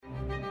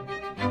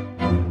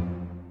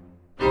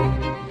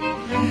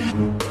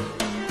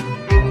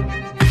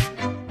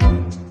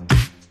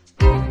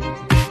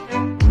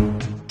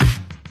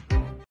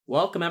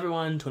Welcome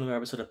everyone to another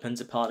episode of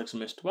Pensive Politics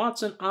with Mr.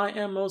 Watson. I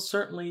am most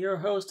certainly your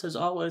host, as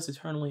always,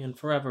 eternally and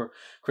forever,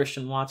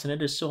 Christian Watson.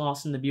 It is so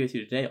awesome to be with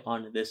you today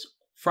on this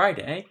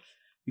Friday.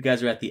 You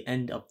guys are at the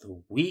end of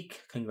the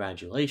week.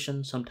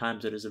 Congratulations.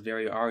 Sometimes it is a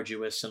very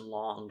arduous and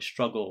long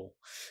struggle,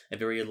 a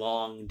very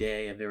long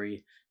day, a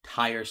very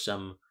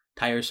tiresome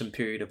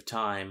period of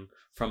time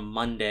from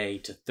Monday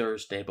to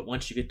Thursday. But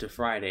once you get to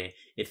Friday,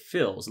 it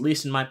feels, at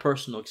least in my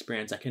personal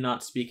experience, I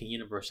cannot speak in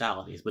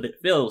universalities, but it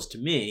feels to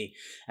me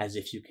as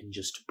if you can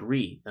just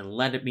breathe and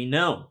let it be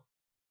known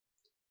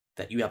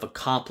that you have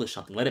accomplished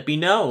something. Let it be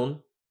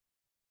known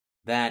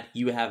that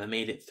you have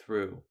made it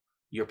through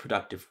your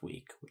productive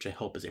week, which I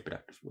hope is a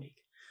productive week.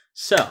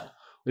 So,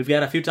 we've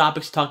got a few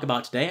topics to talk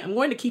about today. I'm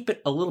going to keep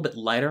it a little bit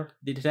lighter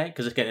today,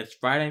 because again, it's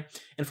Friday,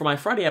 and for my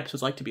Friday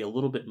episodes, I like to be a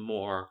little bit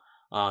more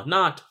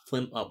not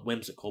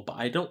whimsical, but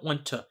I don't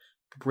want to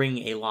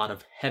bring a lot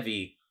of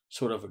heavy,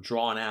 sort of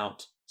drawn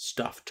out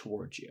stuff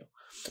towards you.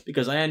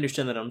 Because I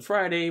understand that on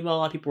Friday, well, a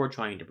lot of people are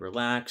trying to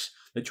relax,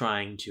 they're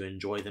trying to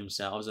enjoy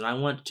themselves, and I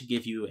want to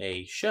give you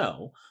a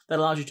show that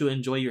allows you to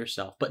enjoy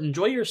yourself, but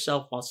enjoy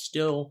yourself while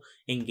still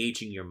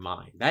engaging your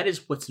mind. That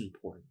is what's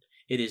important.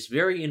 It is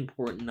very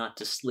important not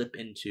to slip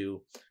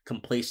into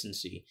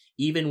complacency,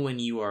 even when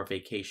you are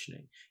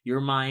vacationing.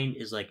 Your mind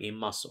is like a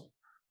muscle.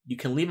 You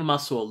can leave a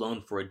muscle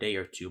alone for a day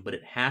or two, but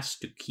it has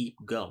to keep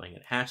going.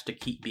 It has to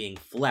keep being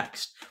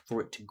flexed for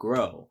it to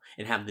grow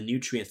and have the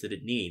nutrients that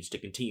it needs to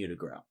continue to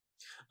grow.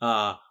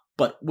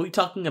 But we're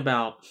talking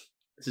about,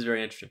 this is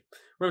very interesting,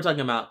 we're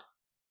talking about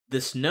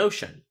this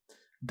notion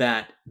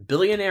that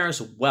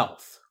billionaires'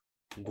 wealth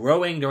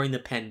growing during the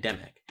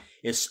pandemic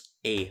is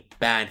a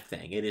bad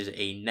thing. It is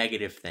a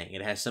negative thing.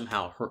 It has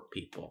somehow hurt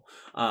people.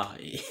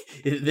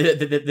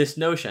 This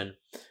notion,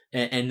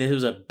 and there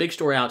was a big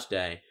story out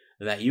today,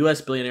 that U.S.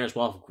 billionaires'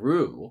 wealth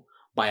grew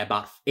by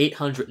about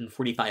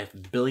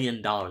 $845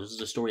 billion. This is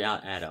a story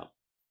out at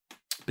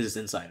Business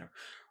Insider.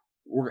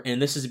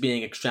 And this is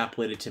being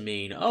extrapolated to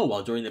mean, oh,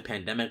 well, during the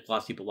pandemic,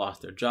 lots of people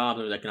lost their jobs,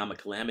 there was economic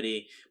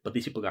calamity, but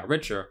these people got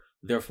richer,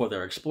 therefore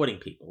they're exploiting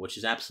people, which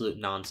is absolute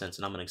nonsense,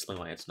 and I'm going to explain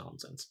why it's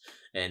nonsense.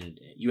 And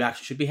you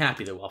actually should be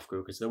happy their wealth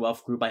grew, because their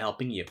wealth grew by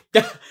helping you.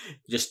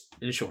 Just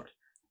in short.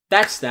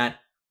 That's that.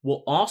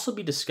 We'll also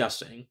be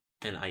discussing,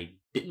 and I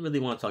didn't really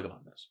want to talk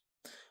about this,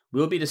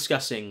 we'll be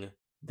discussing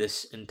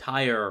this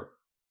entire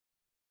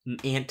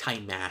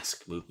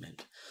anti-mask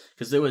movement,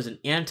 because there was an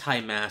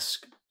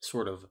anti-mask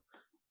sort of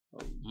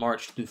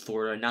march through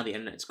Florida. Now the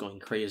internet's going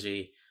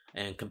crazy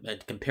and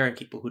comparing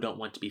people who don't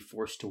want to be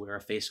forced to wear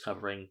a face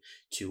covering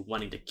to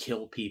wanting to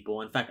kill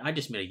people. In fact, I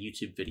just made a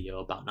YouTube video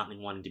about not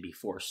wanting to be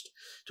forced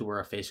to wear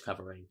a face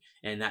covering,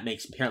 and that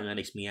makes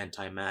me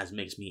anti-mask,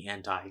 makes me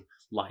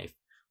anti-life.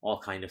 All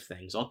kind of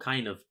things, all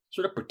kind of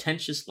sort of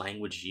pretentious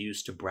language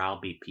used to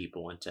browbeat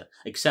people into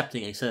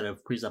accepting a set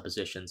of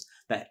presuppositions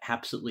that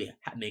absolutely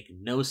make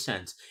no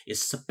sense,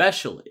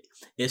 especially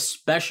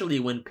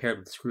when paired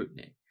with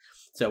scrutiny.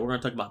 So we're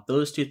going to talk about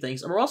those two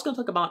things, and we're also going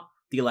to talk about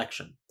the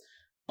election.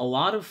 A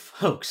lot of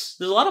folks,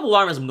 there's a lot of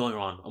alarmism going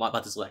on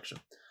about this election.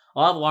 A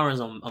lot of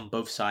alarmism on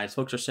both sides.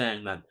 Folks are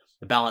saying that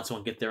the ballots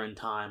won't get there in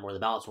time, or the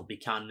ballots won't be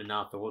counted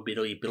enough, or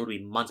it'll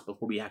be months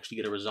before we actually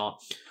get a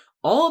result.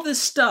 All of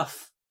this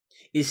stuff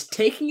is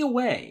taking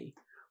away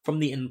from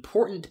the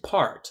important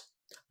part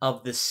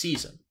of this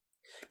season.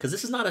 Because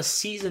this is not a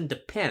season to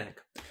panic.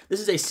 This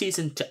is a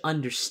season to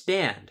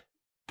understand,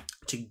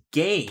 to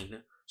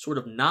gain sort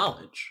of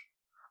knowledge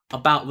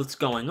about what's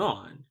going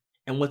on,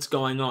 and what is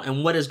going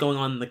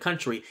on in the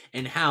country,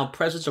 and how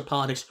presidential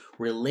politics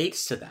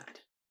relates to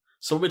that.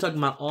 So we'll be talking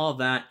about all of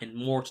that and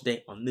more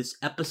today on this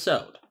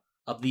episode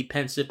of the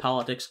Pensive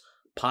Politics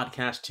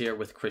podcast here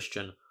with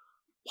Christian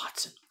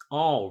Watson.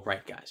 All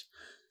right, guys.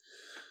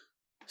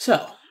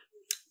 So,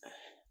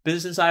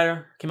 Business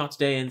Insider came out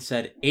today and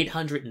said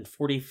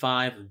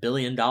 $845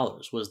 billion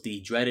was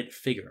the dreaded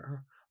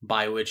figure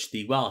by which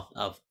the wealth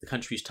of the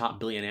country's top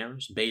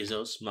billionaires,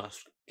 Bezos,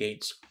 Musk,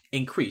 Gates,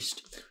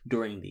 increased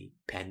during the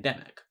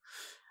pandemic.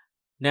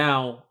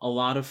 Now, a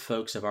lot of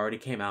folks have already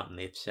came out and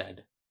they've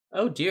said,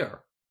 oh dear,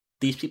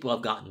 these people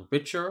have gotten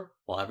richer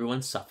while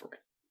everyone's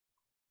suffering.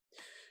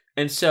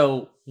 And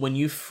so, when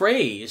you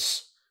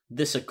phrase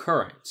this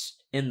occurrence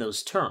in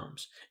those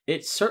terms,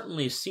 it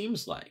certainly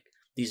seems like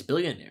these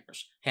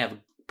billionaires have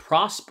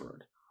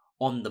prospered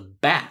on the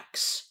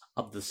backs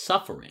of the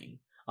suffering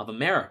of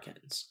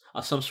Americans,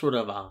 of some sort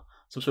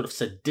of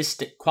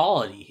sadistic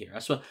quality here.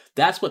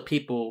 That's what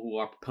people who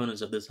are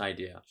proponents of this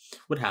idea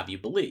would have you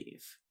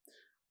believe.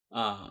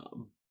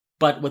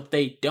 But what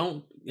they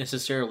don't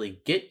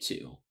necessarily get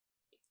to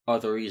are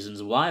the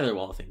reasons why their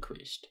wealth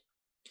increased.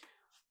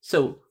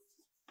 So,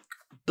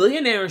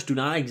 billionaires do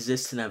not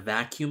exist in a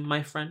vacuum,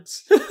 my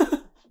friends.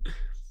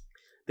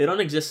 They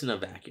don't exist in a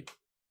vacuum.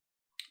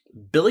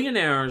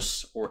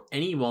 Billionaires, or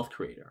any wealth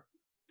creator,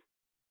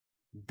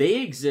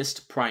 they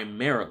exist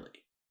primarily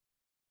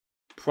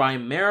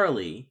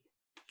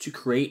to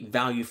create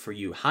value for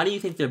you. How do you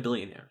think they're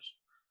billionaires?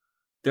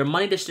 Their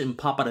money just didn't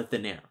pop out of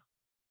thin air.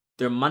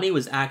 Their money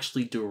was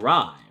actually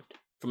derived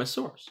from a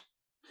source.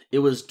 It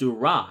was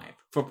derived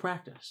for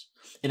practice.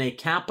 In a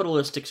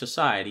capitalistic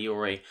society,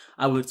 or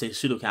I would say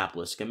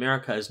pseudo-capitalistic,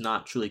 America is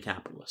not truly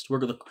capitalist.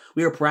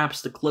 We are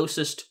perhaps the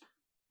closest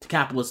to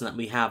capitalism that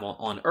we have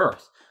on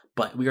Earth,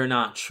 but we are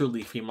not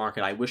truly free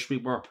market. I wish we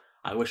were.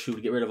 I wish we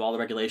would get rid of all the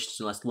regulations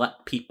and let's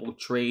let people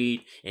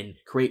trade and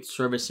create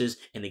services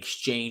and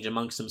exchange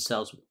amongst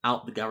themselves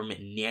without the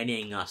government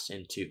nannying us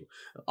into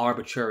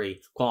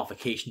arbitrary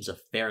qualifications of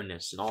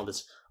fairness and all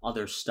this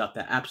other stuff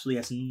that absolutely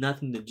has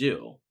nothing to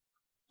do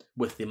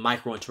with the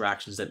micro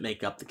interactions that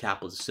make up the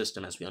capitalist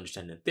system as we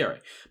understand it in theory.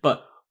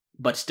 But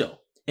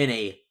still, in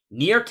a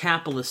near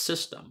capitalist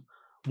system,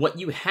 what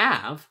you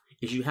have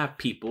is you have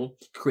people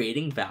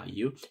creating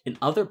value and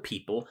other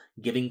people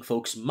giving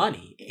folks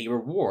money, a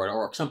reward,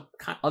 or some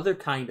other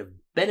kind of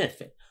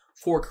benefit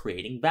for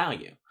creating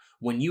value.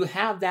 When you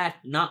have that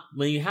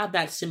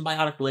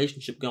symbiotic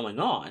relationship going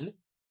on,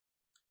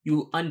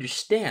 you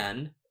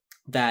understand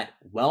that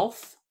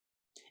wealth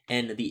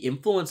and the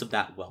influence of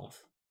that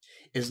wealth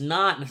is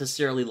not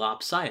necessarily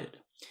lopsided.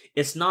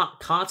 It's not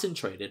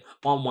concentrated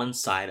on one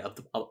side of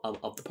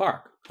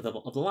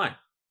the line.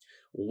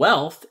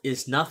 Wealth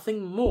is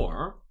nothing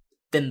more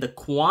than the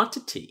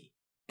quantity,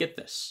 get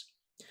this,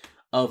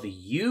 of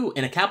you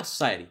in a capital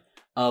society,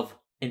 of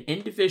an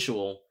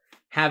individual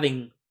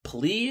having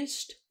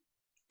pleased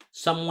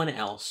someone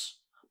else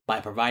by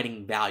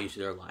providing value to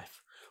their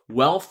life.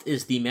 Wealth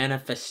is the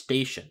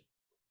manifestation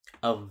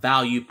of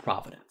value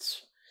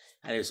providence.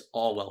 That is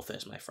all wealth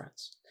is, my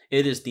friends.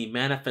 It is the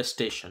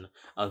manifestation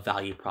of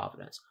value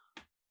providence.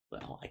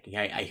 Well,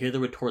 I hear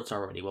the retorts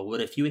already. Well, what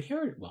if you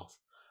inherited wealth?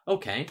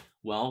 Okay,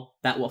 well,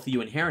 that wealth you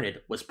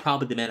inherited was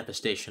probably the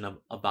manifestation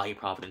of value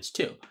providence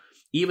too.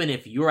 Even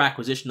if your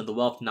acquisition of the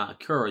wealth did not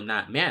occur in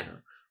that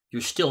manner,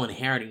 you're still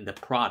inheriting the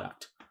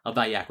product of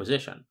value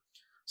acquisition.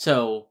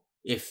 So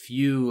if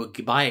you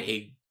buy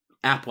an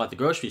apple at the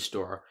grocery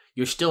store,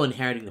 you're still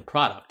inheriting the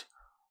product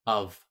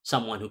of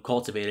someone who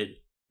cultivated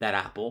that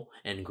apple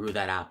and grew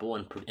that apple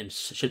and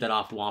shipped that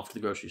off to the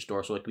grocery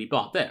store so it could be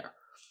bought there.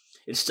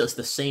 It's just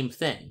the same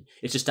thing.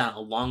 It's just on a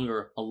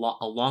longer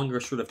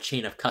sort of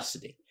chain of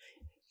custody.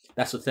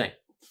 That's the thing.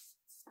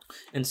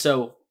 And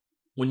so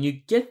when you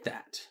get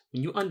that,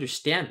 when you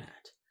understand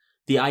that,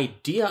 the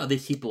idea of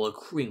these people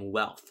accruing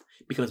wealth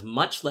becomes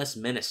much less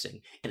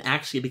menacing and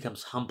actually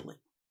becomes humbling.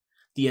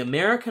 The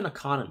American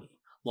economy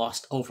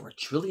lost over $1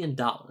 trillion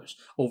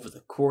over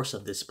the course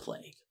of this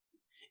plague.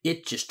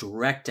 It just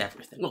wrecked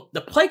everything. Well,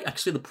 the plague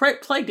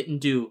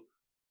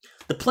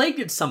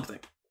did something,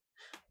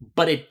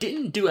 but it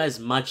didn't do as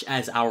much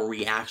as our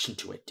reaction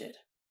to it did.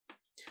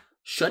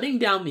 Shutting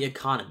down the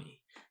economy,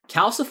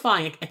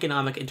 calcifying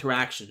economic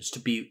interactions to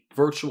be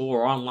virtual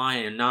or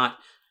online and not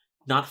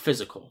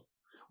physical,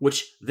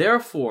 which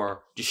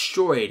therefore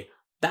destroyed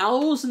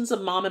thousands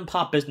of mom and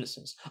pop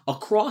businesses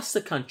across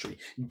the country,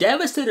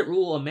 devastated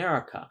rural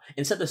America,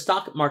 and sent the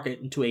stock market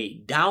into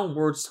a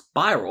downward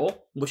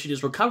spiral, which it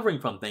is recovering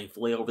from,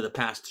 thankfully, over the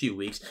past few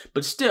weeks.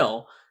 But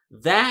still,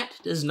 that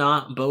does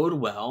not bode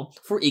well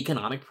for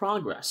economic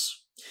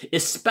progress,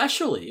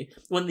 especially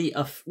when the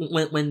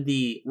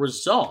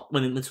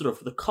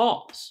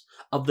cause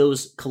of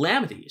those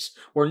calamities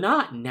were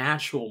not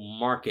natural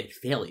market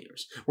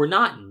failures, were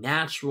not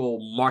natural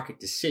market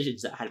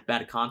decisions that had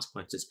bad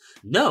consequences.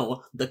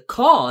 No, the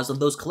cause of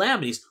those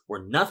calamities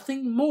were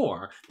nothing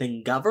more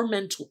than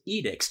governmental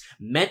edicts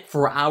meant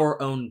for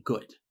our own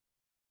good.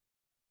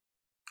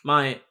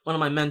 One of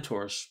my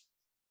mentors,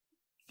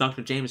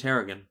 Dr. James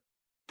Harrigan,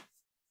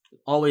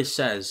 always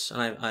says,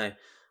 and I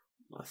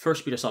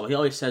first Peter saw, he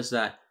always says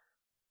that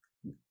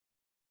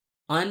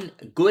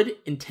good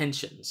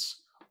intentions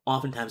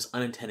oftentimes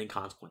unintended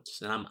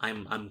consequences. And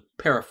I'm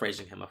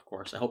paraphrasing him, of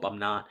course. I hope I'm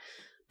not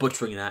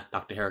butchering that,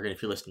 Dr. Harrigan,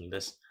 if you're listening to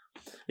this.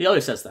 He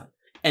always says that.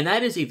 And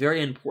that is a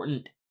very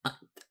important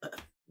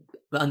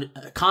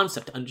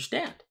concept to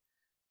understand.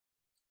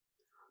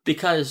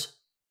 Because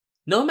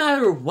no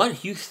matter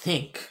what you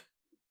think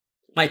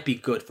might be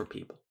good for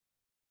people,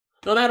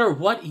 no matter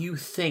what you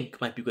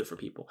think might be good for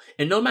people,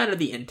 and no matter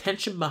the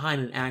intention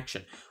behind an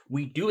action,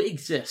 we do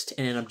exist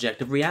in an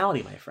objective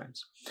reality, my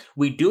friends.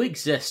 We do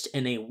exist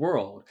in a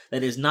world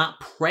that is not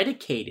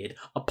predicated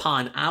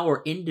upon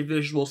our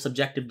individual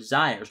subjective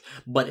desires,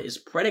 but is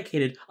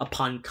predicated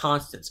upon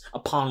constants,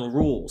 upon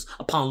rules,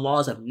 upon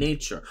laws of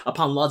nature,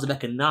 upon laws of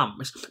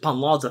economics, upon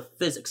laws of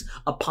physics,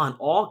 upon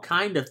all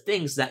kind of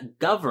things that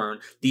govern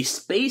the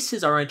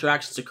spaces our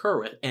interactions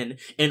occur in,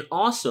 and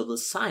also the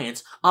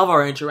science of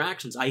our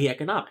interactions, i.e.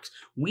 economics.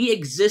 We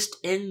exist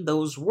in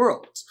those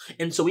worlds,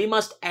 and so we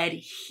must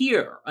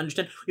adhere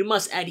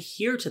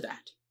to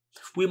that.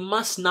 We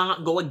must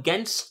not go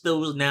against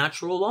those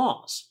natural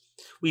laws.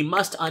 We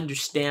must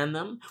understand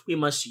them. We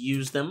must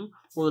use them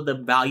for the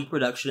value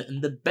production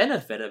and the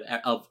benefit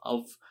of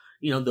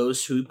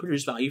those who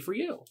produce value for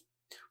you.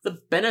 The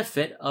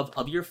benefit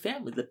of your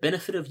family, the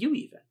benefit of you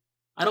even.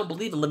 I don't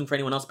believe in living for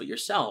anyone else but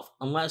yourself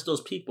unless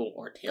those people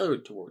are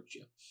tailored towards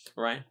you,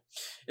 right?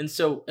 And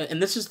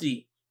this is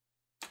the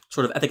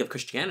sort of ethic of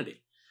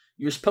Christianity.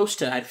 You're supposed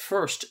to at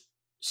first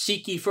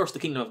seek ye first the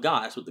kingdom of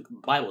God. That's what the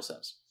Bible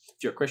says.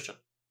 if you're a Christian.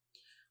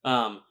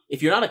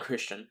 If you're not a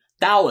Christian,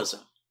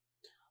 Taoism.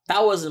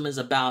 Taoism is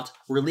about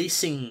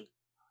releasing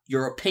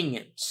your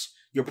opinions,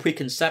 your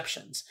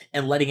preconceptions,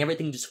 and letting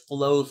everything just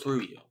flow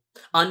through you.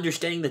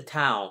 Understanding the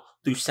Tao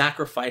through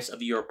sacrifice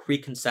of your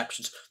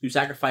preconceptions, through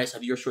sacrifice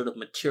of your sort of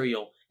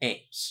material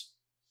aims.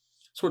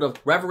 Sort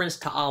of reverence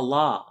to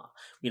Allah,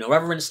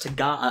 reverence to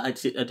God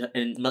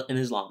in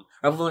Islam,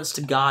 reverence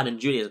to God in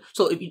Judaism.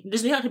 So it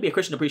doesn't have to be a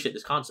Christian to appreciate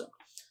this concept.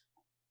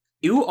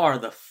 You are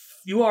the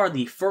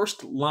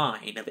first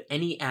line of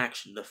any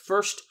action, the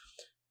first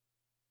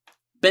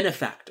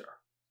benefactor,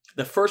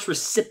 the first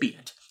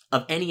recipient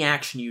of any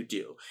action you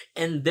do.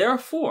 And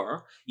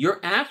therefore, your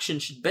action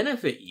should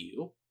benefit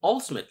you,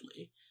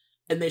 ultimately,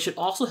 and they should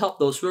also help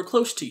those who are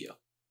close to you.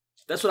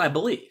 That's what I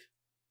believe.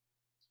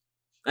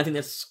 I think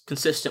that's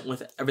consistent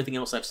with everything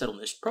else I've said on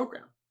this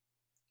program.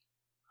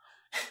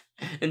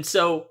 And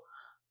so,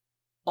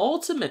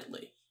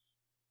 ultimately,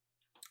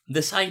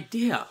 this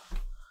idea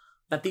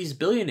that these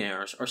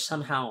billionaires are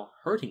somehow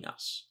hurting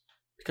us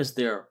because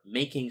they're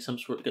making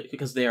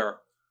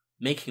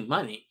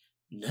money.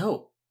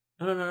 No.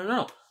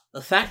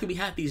 The fact that we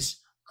had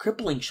these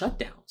crippling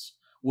shutdowns,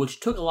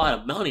 which took a lot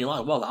of money, a lot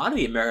of wealth out of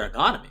the American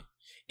economy,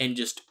 and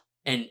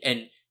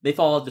they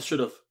followed the sort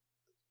of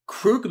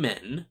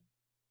Krugman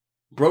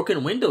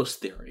broken windows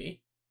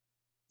theory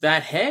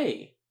that,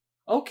 hey,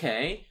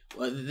 okay,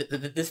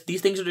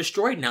 these things are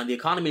destroyed now, the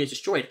economy is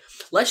destroyed.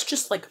 Let's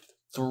just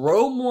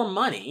throw more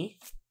money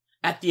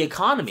at the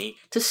economy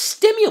to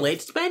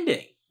stimulate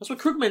spending. That's what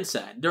Krugman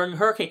said during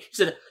hurricane.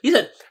 He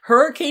said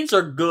hurricanes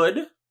are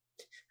good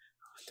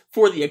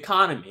for the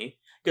economy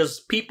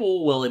because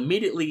people will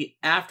immediately,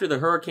 after the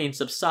hurricane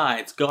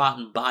subsides, go out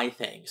and buy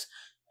things.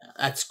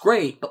 That's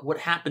great, but what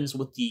happens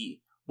with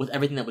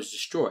everything that was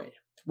destroyed?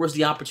 Where's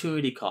the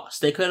opportunity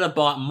cost? They could have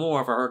bought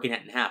more if a hurricane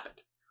hadn't happened.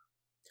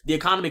 The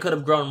economy could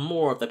have grown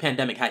more if the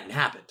pandemic hadn't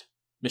happened,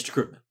 Mr.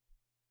 Krugman.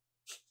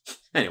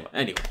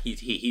 Anyway,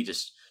 he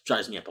just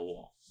drives me up a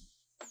wall.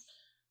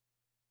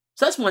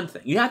 So that's one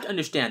thing. You have to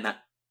understand that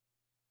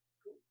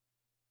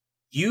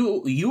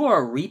you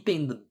are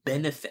reaping the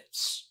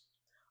benefits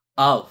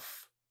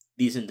of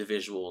these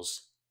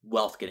individuals'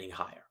 wealth getting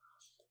higher.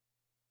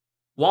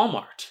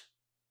 Walmart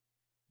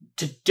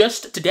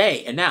just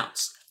today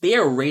announced they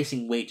are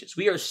raising wages.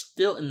 We are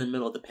still in the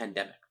middle of the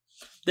pandemic.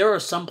 There are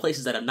some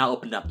places that have not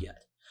opened up yet.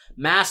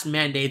 Mask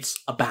mandates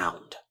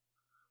abound.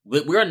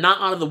 We are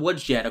not out of the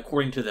woods yet,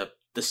 according to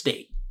the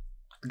state,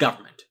 the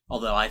government.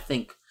 Although I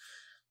think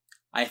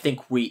they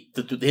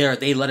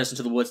let us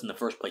into the woods in the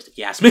first place. If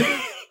you ask me,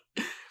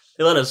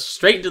 they let us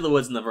straight into the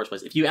woods in the first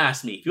place. If you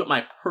ask me, if you want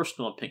my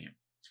personal opinion,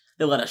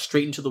 they let us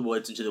straight into the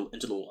woods, into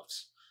the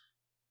wolves.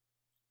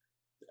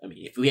 I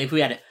mean, if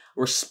we had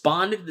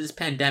responded to this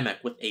pandemic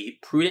with a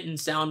prudent and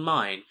sound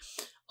mind,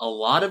 a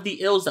lot of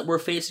the ills that we're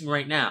facing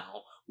right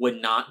now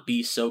would not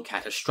be so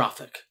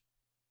catastrophic.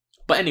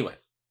 But anyway,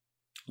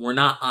 we're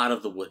not out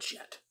of the woods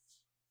yet.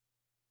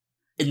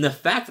 And the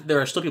fact that there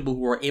are still people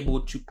who are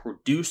able to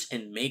produce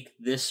and make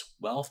this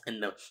wealth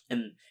and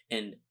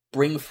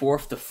bring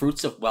forth the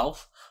fruits of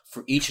wealth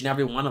for each and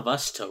every one of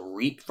us to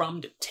reap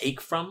from, to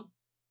take from,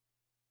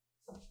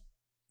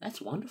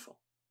 that's wonderful.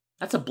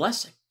 That's a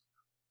blessing.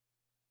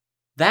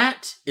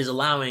 That is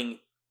allowing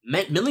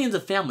millions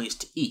of families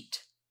to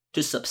eat,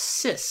 to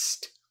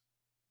subsist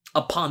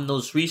upon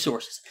those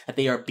resources that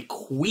they are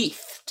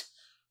bequeathed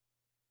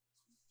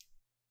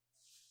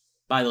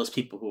by those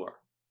people who are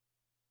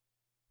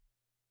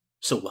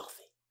so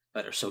wealthy,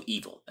 that are so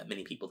evil, that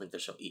many people think they're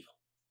so evil.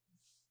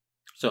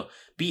 So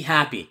be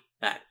happy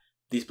that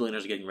these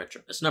billionaires are getting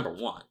richer. That's number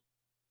one.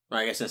 Or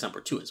I guess that's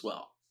number two as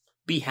well.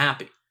 Be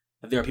happy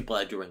that there are people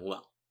that are doing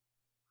well.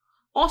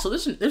 Also,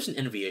 there's an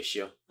envy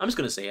issue. I'm just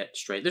going to say it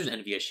straight. There's an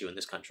envy issue in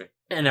this country.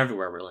 And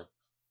everywhere, really.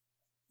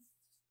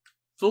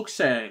 Folks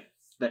say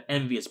that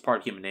envy is part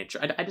of human nature.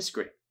 I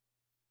disagree.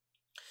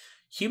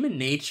 Human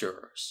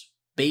nature's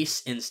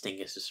base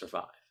instinct is to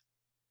survive.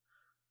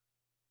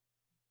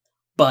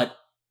 But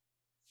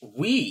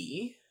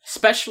we,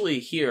 especially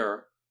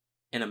here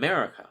in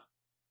America,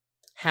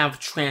 have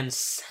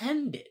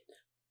transcended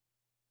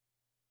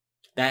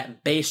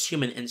that base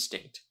human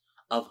instinct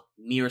of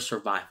mere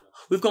survival.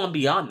 We've gone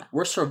beyond that.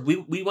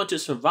 We want to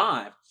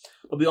survive,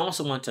 but we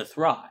also want to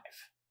thrive.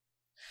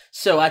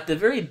 So at the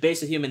very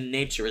base of human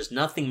nature is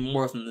nothing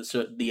more than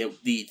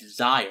the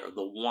desire,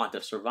 the want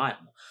of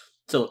survival.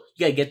 So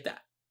you gotta get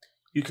that.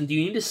 You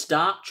need to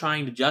stop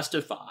trying to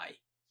justify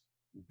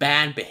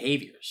bad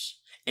behaviors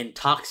and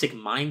toxic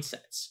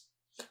mindsets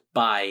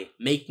by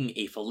making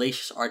a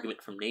fallacious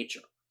argument from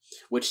nature,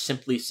 which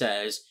simply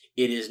says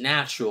it is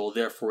natural,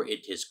 therefore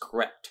it is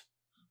correct,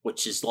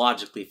 which is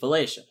logically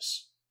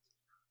fallacious.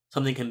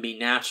 Something can be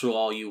natural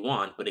all you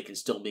want, but it can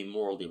still be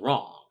morally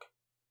wrong.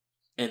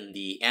 In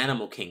the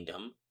animal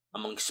kingdom,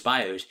 among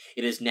spiders,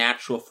 it is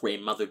natural for a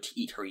mother to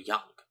eat her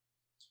young.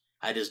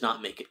 That does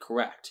not make it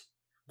correct.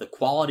 The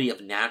quality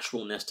of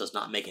naturalness does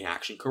not make an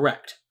action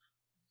correct.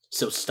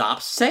 So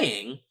stop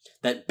saying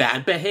that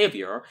bad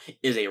behavior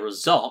is a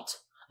result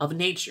of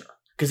nature.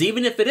 Because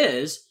even if it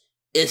is,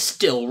 is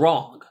still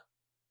wrong.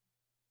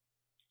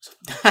 So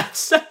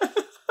that's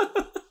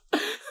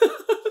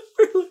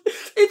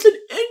it's an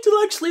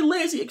intellectually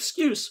lazy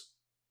excuse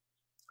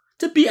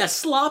to be as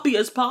sloppy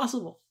as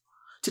possible,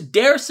 to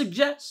dare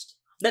suggest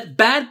that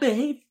bad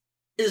behavior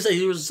is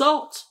a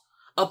result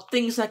of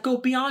things that go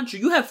beyond you.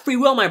 You have free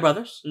will, my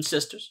brothers and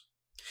sisters.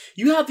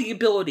 You have the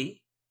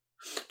ability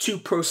to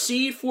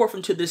proceed forth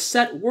into this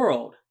set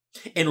world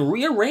and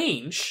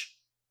rearrange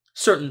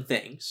certain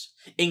things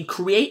and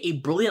create a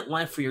brilliant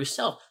life for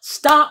yourself.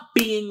 Stop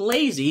being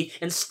lazy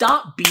and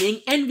stop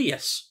being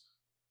envious.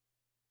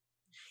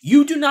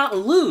 You do not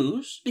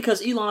lose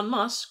because Elon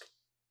Musk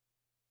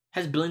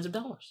has billions of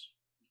dollars.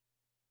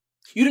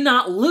 You do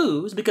not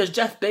lose because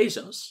Jeff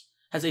Bezos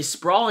has a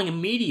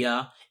sprawling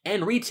media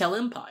and retail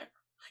empire.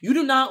 You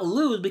do not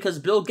lose because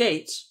Bill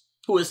Gates,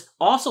 who is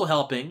also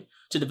helping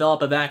to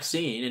develop a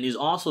vaccine, and he's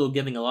also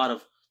giving a lot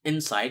of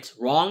insight,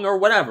 wrong or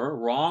whatever,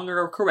 wrong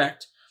or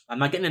correct, I'm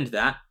not getting into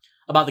that,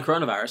 about the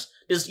coronavirus,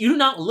 is you do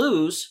not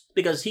lose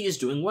because he is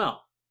doing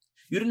well.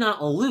 You do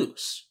not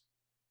lose.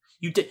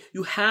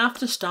 You have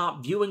to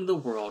stop viewing the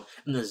world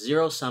in the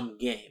zero-sum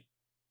game.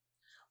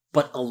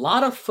 But a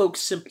lot of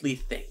folks simply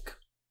think,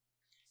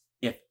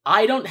 if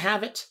I don't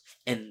have it,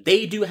 and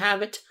they do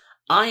have it,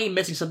 I am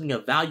missing something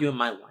of value in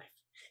my life.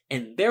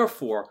 And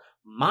therefore,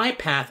 my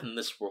path in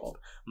this world,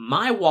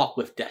 my walk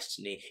with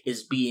destiny,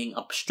 is being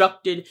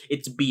obstructed,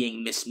 it's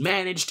being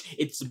mismanaged,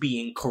 it's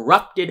being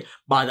corrupted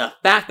by the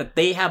fact that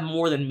they have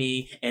more than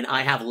me and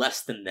I have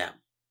less than them.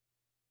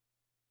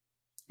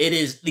 It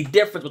is the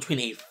difference between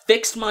a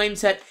fixed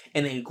mindset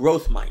and a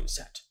growth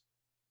mindset.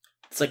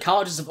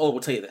 Psychologists of old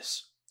will tell you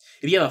this.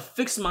 If you have a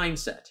fixed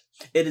mindset,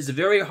 it is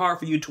very hard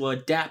for you to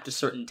adapt to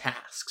certain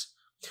tasks,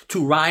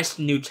 to rise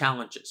to new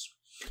challenges,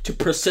 to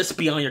persist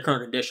beyond your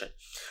current condition.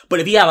 But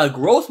if you have a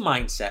growth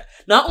mindset,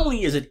 not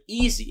only is it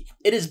easy,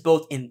 it is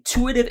both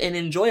intuitive and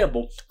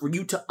enjoyable for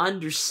you to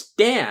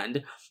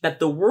understand that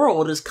the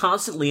world is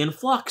constantly in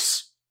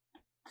flux,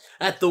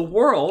 that the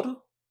world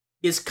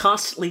is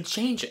constantly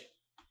changing,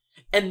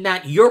 and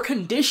that your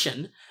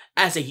condition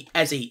as a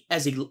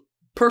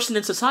person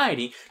in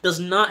society does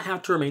not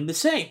have to remain the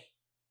same.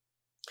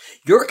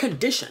 Your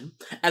condition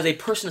as a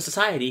person in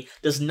society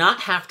does not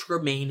have to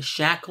remain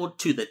shackled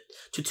to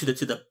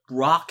the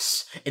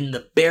rocks and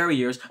the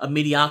barriers of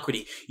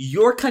mediocrity.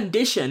 Your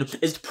condition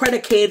is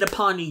predicated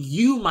upon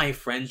you, my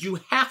friends. You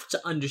have to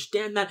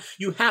understand that.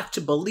 You have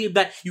to believe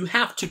that. You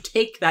have to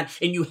take that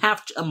and you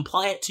have to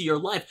apply it to your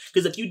life.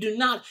 Because if you do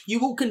not, you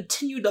will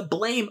continue to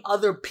blame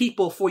other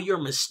people for your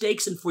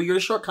mistakes and for your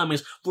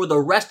shortcomings for the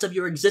rest of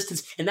your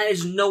existence. And that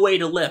is no way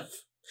to live.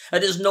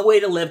 That is no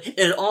way to live, and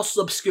it also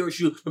obscures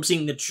you from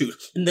seeing the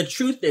truth. And the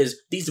truth is,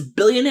 these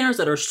billionaires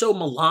that are so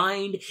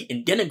maligned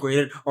and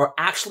denigrated are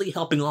actually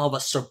helping all of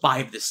us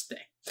survive this thing.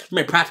 From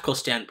a practical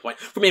standpoint,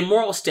 from a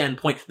moral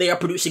standpoint, they are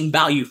producing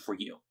value for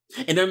you,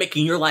 and they're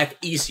making your life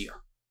easier.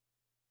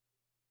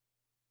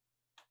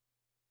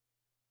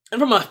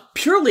 And from a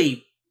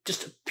purely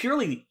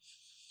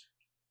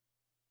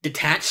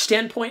detached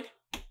standpoint,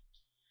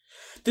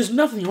 there's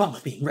nothing wrong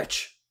with being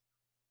rich.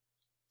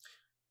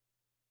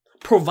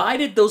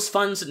 Provided those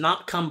funds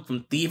not come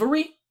from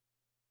thievery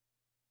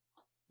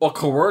or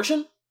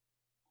coercion,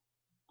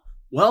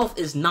 wealth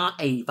is not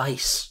a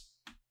vice.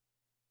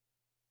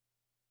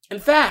 In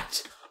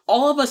fact,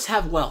 all of us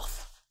have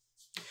wealth.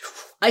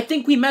 I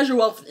think we measure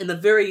wealth in a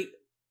very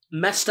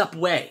messed up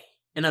way,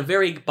 in a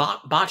very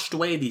botched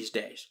way these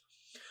days.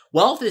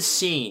 Wealth is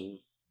seen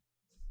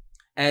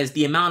as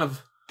the amount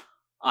of,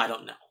 I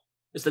don't know,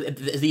 it's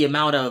the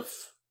amount of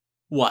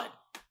what?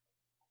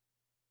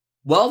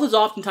 Wealth is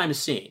oftentimes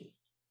seen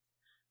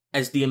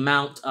as the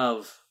amount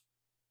of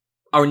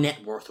our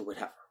net worth or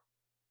whatever.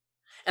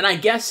 And I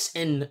guess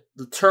in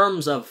the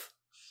terms of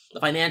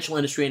the financial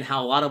industry and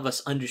how a lot of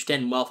us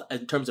understand wealth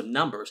in terms of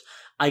numbers,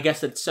 I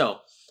guess that's so.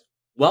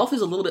 Wealth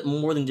is a little bit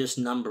more than just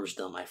numbers,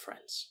 though, my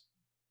friends.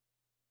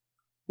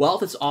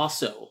 Wealth is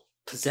also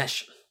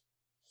possession.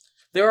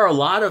 There are a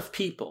lot of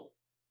people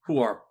who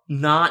are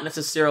not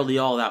necessarily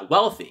all that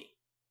wealthy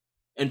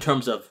in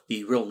terms of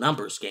the real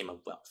numbers game of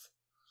wealth.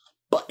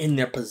 But in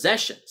their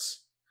possessions,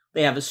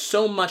 they have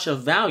so much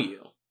of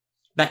value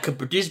that could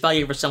produce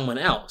value for someone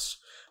else,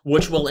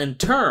 which will in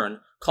turn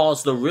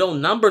cause the real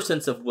number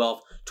sense of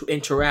wealth to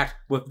interact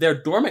with their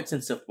dormant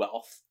sense of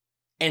wealth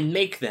and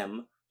make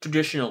them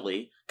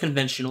traditionally,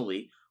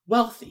 conventionally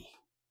wealthy.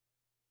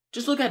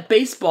 Just look at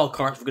baseball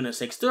cards, for goodness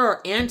sakes. There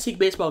are antique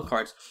baseball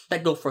cards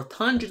that go for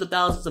hundreds of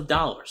thousands of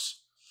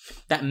dollars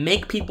that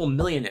make people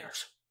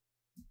millionaires.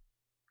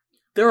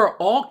 There are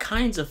all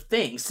kinds of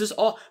things.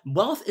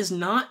 Wealth is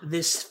not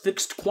this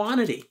fixed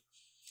quantity.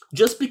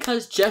 Just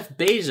because Jeff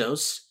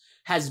Bezos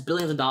has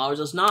billions of dollars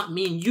does not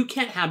mean you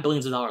can't have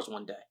billions of dollars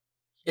one day.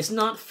 It's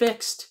not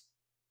fixed.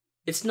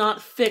 It's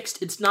not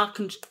fixed.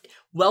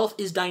 Wealth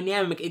is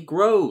dynamic. It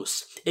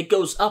grows. It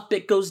goes up.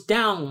 It goes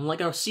down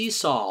like a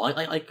seesaw,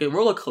 like a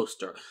roller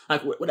coaster,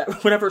 like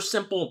whatever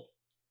simple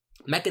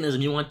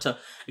mechanism you want to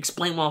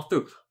explain wealth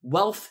through.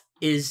 Wealth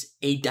is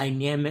a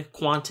dynamic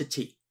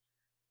quantity.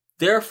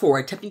 Therefore,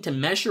 attempting to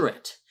measure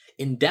it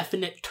in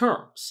definite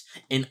terms,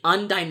 in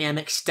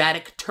undynamic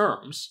static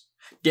terms,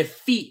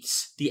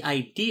 defeats the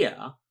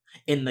idea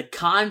in the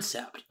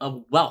concept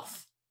of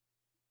wealth.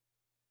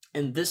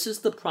 And this is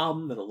the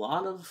problem that a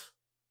lot of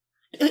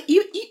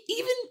even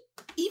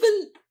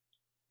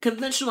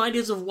conventional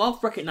ideas of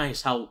wealth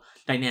recognize how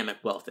dynamic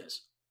wealth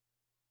is.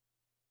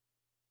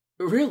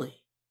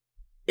 Really.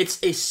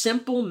 It's a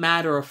simple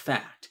matter of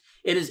fact.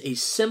 It is a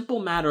simple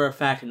matter of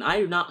fact, and I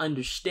do not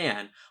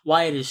understand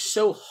why it is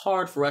so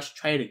hard for us to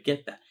try to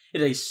get that.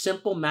 It is a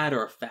simple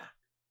matter of fact,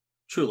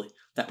 truly,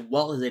 that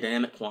wealth is a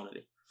dynamic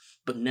quantity.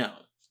 But no,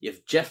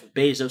 if Jeff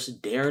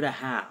Bezos dare to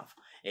have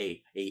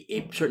a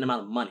certain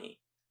amount of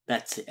money,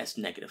 that's a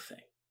negative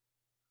thing.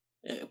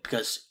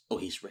 Because,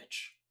 he's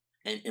rich,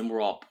 and we're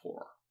all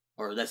poor.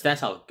 Or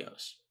that's how it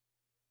goes.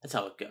 That's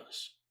how it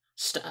goes.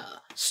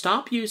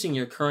 Stop using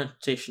your current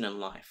station in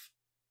life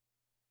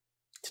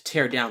to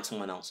tear down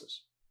someone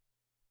else's.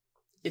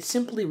 It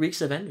simply reeks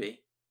of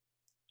envy.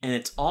 And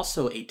it's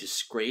also a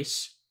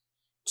disgrace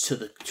to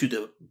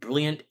the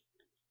brilliant,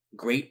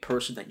 great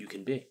person that you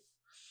can be.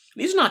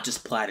 These are not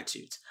just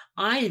platitudes.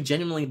 I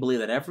genuinely believe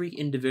that every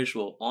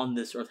individual on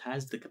this earth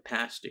has the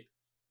capacity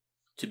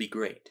to be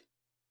great.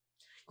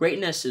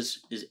 Greatness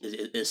is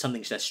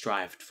something that's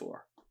strived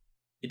for.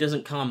 It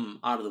doesn't come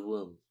out of the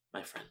womb,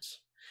 my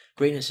friends.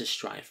 Greatness is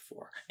strived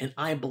for. And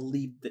I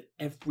believe that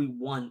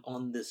everyone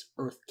on this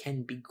earth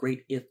can be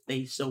great if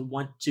they so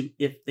want to,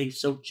 if they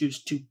so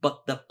choose to.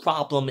 But the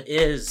problem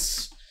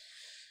is,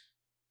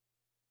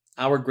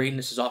 our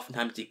greatness is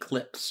oftentimes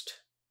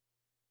eclipsed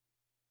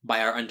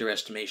by our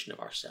underestimation of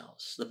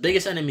ourselves. The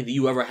biggest enemy that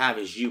you ever have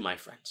is you, my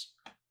friends.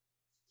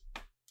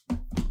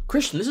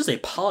 Christian, this is a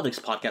politics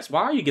podcast.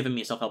 Why are you giving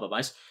me self-help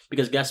advice?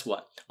 Because guess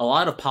what? A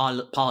lot of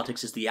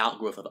politics is the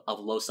outgrowth of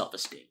low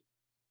self-esteem.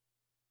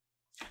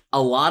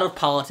 A lot of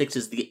politics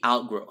is the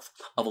outgrowth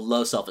of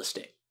low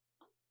self-esteem.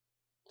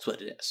 That's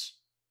what it is.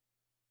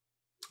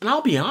 And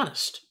I'll be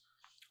honest,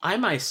 I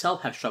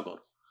myself have struggled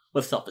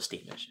with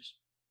self-esteem issues.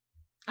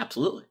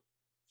 Absolutely.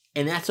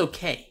 And that's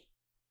okay.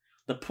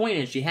 The point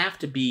is, you have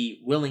to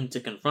be willing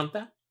to confront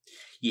that.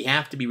 You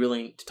have to be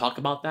willing to talk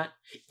about that.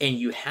 And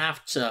you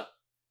have to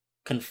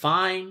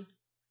confine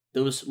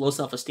those low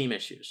self-esteem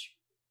issues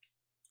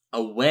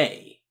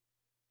away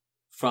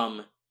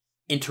from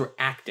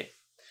interacting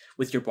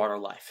with your broader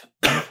life.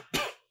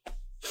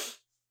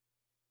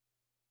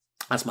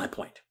 That's my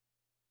point.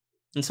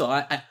 And so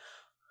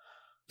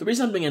the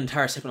reason I'm doing an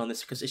entire segment on this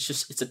is because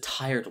it's a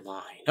tired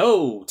line.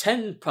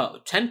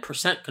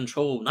 10%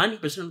 control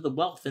 90% of the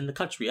wealth in the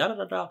country.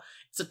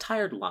 It's a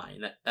tired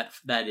line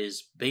that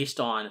is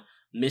based on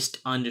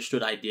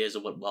misunderstood ideas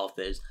of what wealth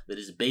is, that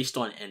is based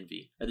on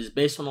envy, that is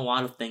based on a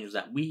lot of things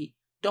that we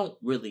don't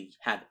really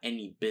have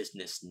any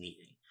business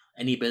needing.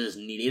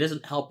 It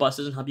doesn't help us,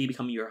 it doesn't help you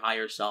become your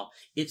higher self.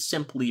 It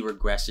simply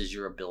regresses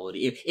your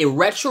ability. It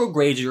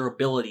retrogrades your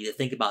ability to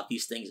think about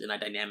these things in a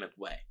dynamic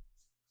way.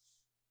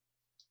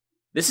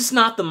 This is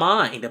not the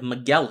mind of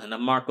Magellan, of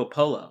Marco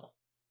Polo,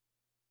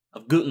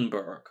 of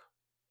Gutenberg,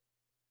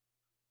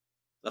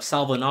 of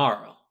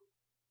Salvonaro,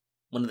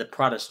 one of the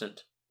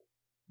Protestant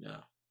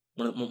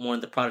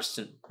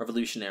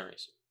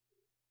revolutionaries,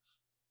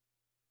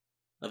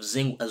 of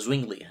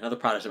Zwingli, another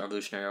Protestant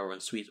revolutionary over in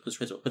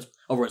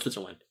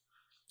Switzerland,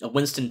 of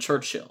Winston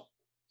Churchill,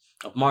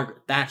 of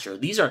Margaret Thatcher.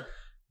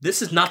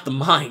 This is not the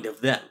mind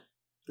of them.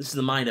 This is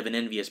the mind of an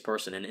envious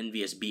person, an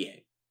envious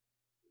being.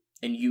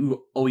 And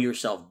you owe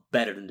yourself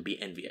better than to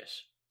be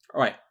envious. All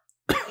right,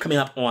 coming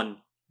up on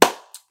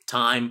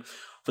time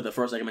for the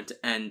first segment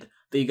to end.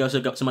 Thank you guys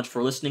so much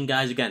for listening,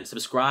 guys. Again,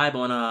 subscribe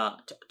on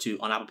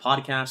Apple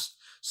Podcasts,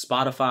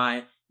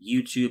 Spotify,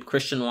 YouTube,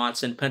 Christian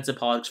Watson, Pensive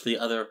Politics for the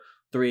other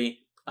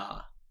three.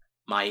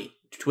 My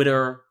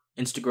Twitter,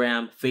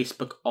 Instagram,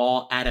 Facebook,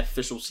 all at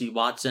Official C.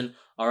 Watson.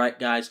 All right,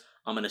 guys,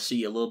 I'm going to see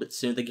you a little bit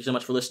soon. Thank you so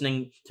much for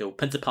listening to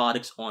Pensive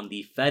Politics on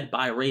the Fed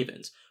by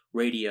Ravens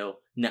radio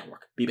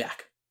network. Be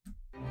back.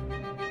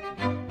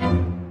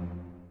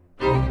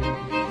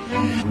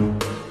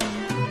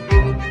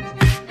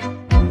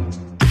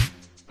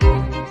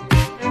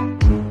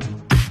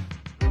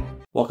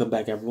 Welcome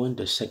back, everyone,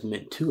 to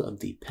segment 2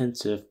 of the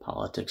Pensive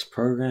Politics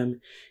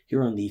program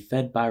here on the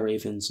Fed by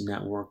Ravens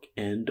network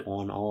and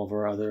on all of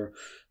our other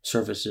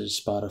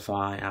services,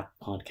 Spotify, Apple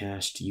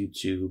Podcast,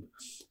 YouTube,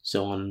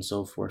 so on and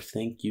so forth.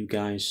 Thank you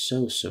guys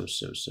so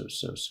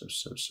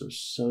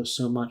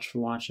much for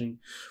watching,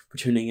 for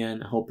tuning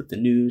in. I hope that the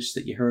news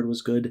that you heard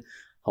was good.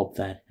 Hope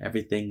that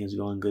everything is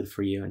going good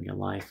for you in your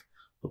life.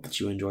 Hope that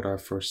you enjoyed our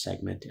first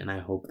segment, and I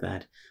hope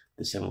that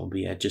the segment will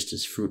be just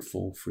as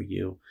fruitful for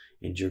you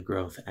and your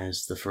growth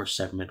as the first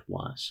segment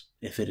was,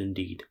 if it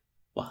indeed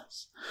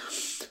was.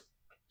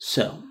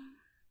 So,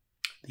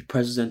 the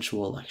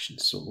presidential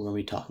elections is what we're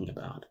going to be talking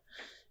about,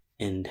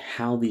 and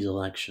how these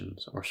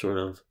elections are sort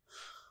of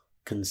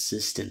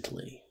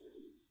consistently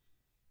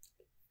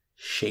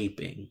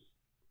shaping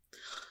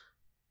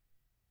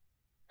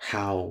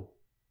how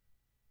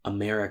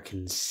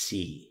Americans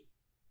see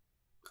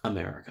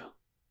America,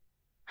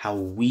 how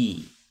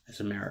we as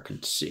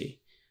Americans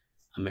see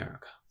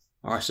America,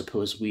 or I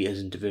suppose we as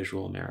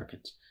individual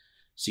Americans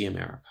see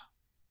America.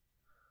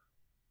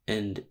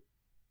 And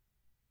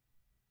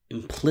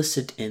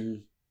implicit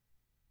in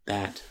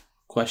that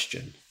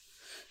question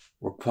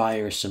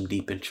requires some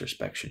deep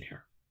introspection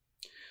here,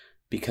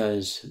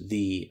 because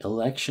the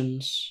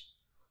elections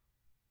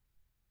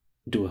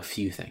do a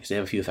few things. They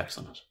have a few effects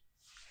on us.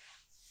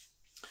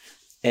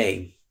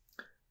 A,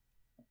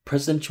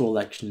 presidential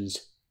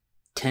elections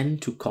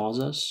tend to cause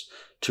us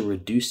to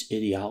reduce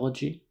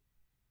ideology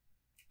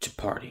to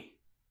party.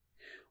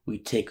 We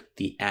take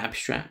the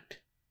abstract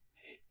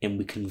and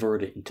we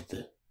convert it into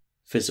the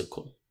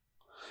physical.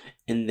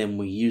 And then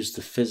we use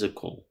the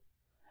physical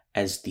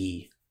as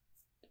the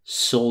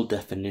sole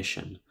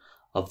definition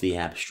of the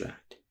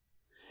abstract.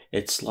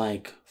 It's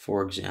like,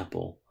 for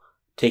example,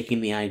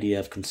 taking the idea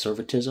of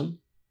conservatism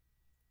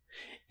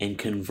and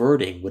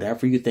converting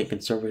whatever you think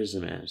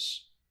conservatism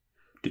is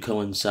to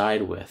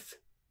coincide with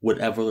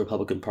whatever the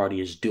Republican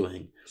Party is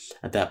doing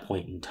at that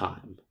point in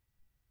time.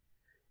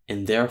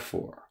 And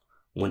therefore,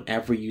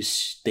 whenever you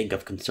think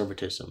of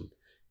conservatism,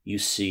 you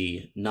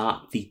see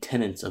not the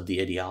tenets of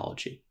the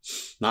ideology,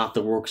 not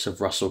the works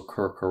of Russell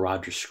Kirk or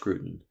Roger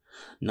Scruton,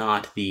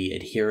 not the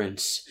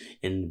adherence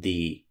in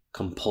the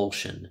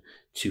compulsion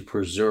to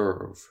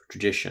preserve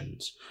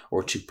traditions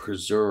or to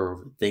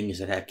preserve things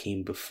that had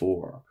came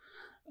before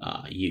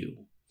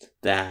you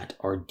that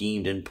are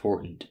deemed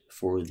important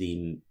for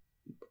the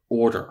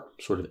order,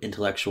 sort of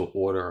intellectual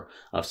order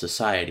of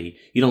society.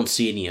 You don't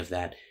see any of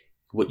that.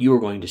 What you are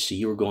going to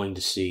see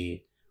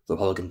the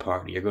Republican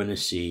Party. You're going to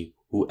see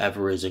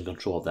whoever is in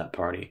control of that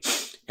party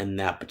in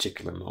that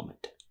particular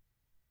moment.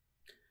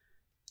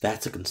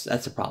 That's a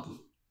problem.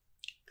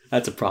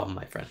 That's a problem,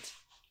 my friends.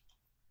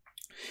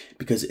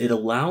 Because it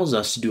allows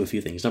us to do a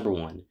few things. Number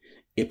one,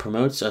 it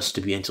promotes us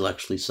to be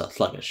intellectually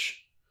sluggish.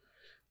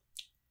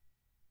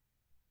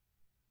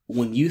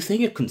 When you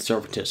think of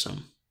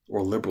conservatism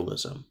or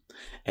liberalism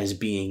as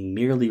being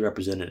merely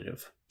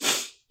representative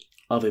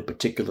of a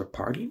particular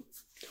party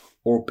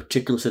or a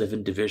particular set of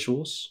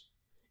individuals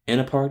in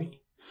a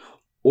party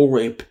or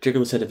a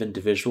particular set of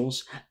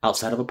individuals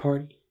outside of a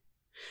party,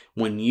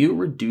 when you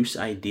reduce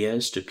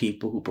ideas to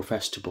people who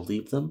profess to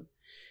believe them,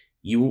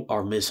 you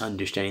are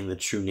misunderstanding the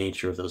true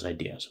nature of those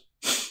ideas.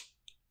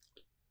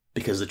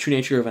 Because the true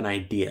nature of an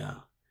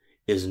idea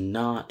is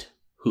not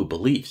who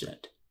believes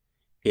it.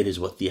 It is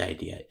what the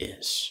idea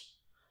is.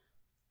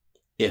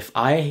 If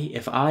I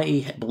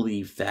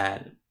believe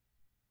that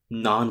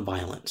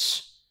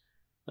nonviolence,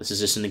 this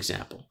is just an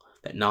example,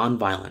 that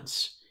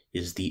nonviolence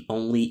is the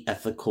only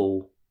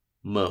ethical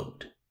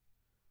mode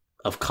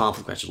of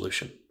conflict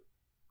resolution,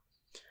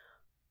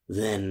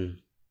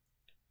 then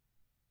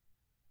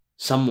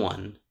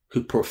someone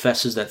who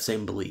professes that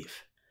same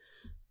belief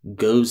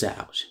goes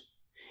out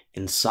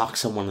and socks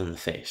someone in the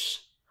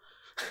face.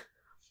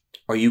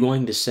 Are you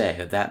going to say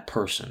that that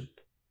person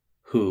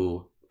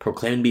who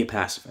proclaimed to be a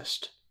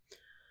pacifist,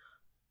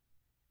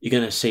 you're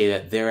going to say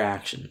that their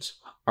actions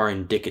are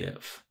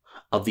indicative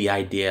of the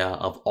idea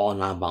of all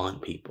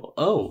nonviolent people?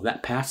 Oh,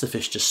 that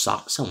pacifist just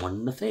socked someone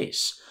in the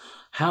face.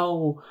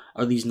 How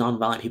are these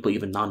nonviolent people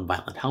even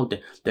nonviolent? How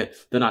they're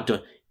not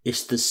doing?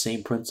 It's the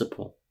same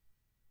principle.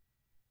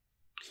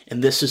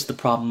 And this is the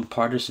problem of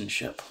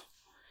partisanship.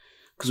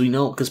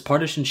 Because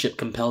partisanship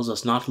compels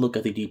us not to look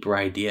at the deeper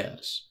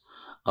ideas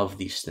of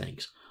these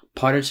things.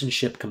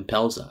 Partisanship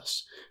compels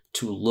us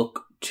to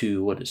look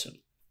to, there's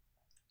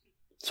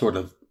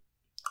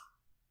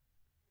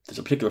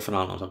a particular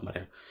phenomenon I'm talking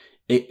about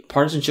here.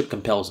 Partisanship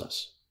compels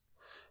us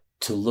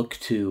to look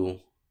to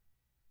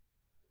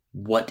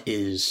what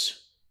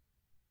is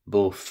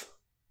both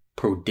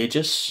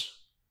prodigious,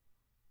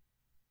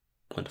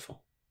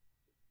 plentiful,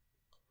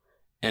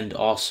 and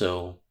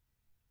also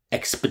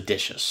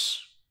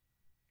expeditious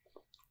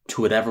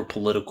to whatever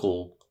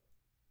political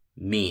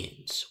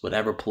means,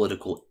 whatever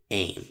political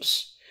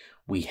aims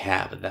we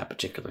have at that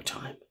particular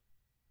time.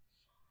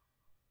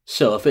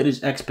 So if it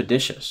is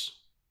expeditious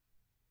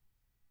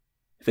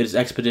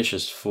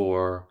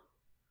for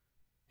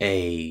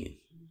a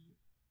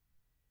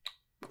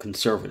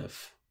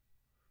conservative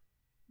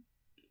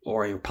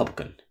or a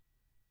Republican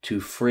to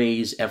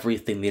phrase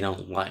everything they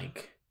don't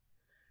like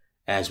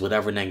as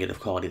whatever negative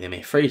quality they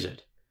may phrase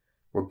it,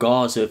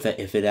 regardless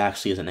if it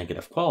actually is a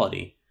negative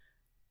quality,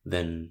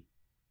 then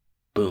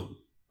boom.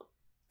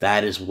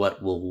 That is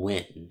what will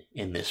win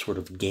in this sort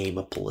of game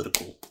of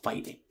political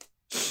fighting.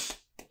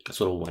 That's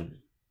what will win.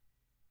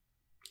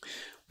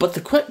 But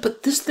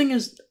this thing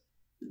is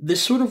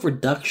this sort of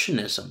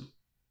reductionism,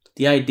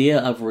 the idea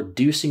of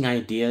reducing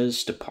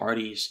ideas to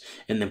parties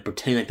and then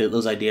pretending that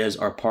those ideas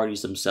are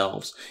parties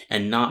themselves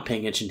and not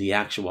paying attention to the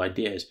actual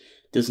ideas,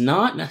 does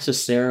not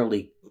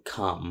necessarily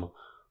come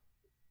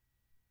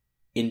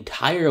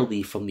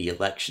entirely from the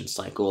election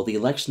cycle. The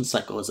election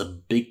cycle has a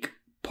big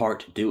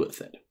part to do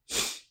with it.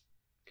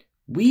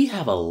 We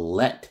have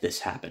let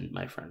this happen,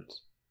 my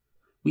friends.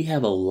 We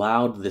have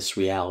allowed this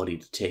reality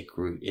to take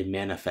root and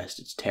manifest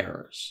its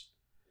terrors,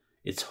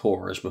 its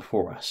horrors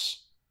before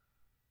us.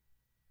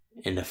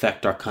 and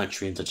affect our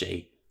country in such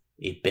a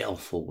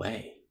baleful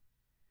way.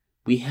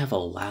 We have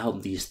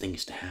allowed these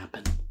things to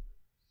happen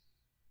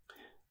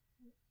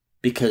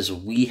because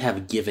we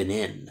have given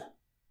in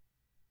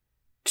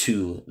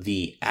to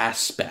the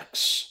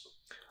aspects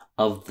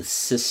of the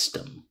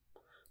system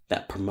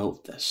that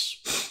promote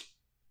this.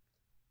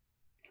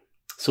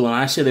 So when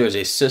I say there is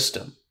a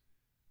system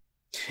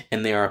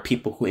and there are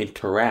people who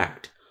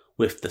interact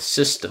with the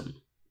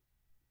system,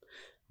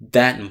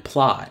 that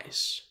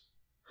implies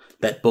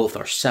that both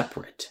are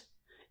separate,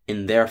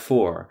 and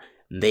therefore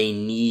they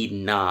need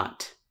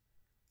not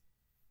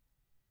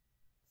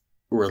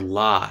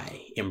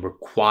rely and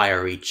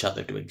require each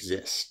other to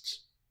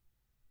exist.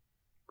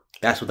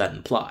 That's what that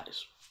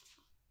implies.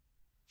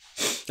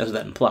 That's what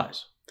that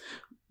implies.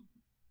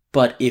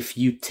 But if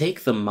you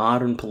take the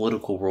modern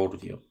political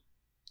worldview,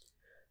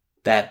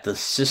 that the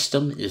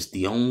system is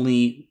the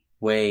only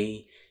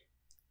way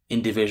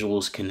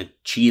individuals can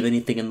achieve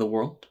anything in the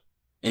world,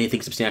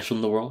 anything substantial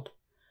in the world,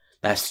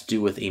 that has to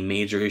do with a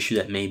major issue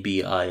that may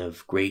be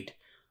of great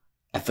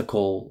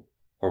ethical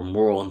or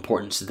moral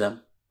importance to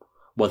them,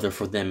 whether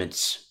for them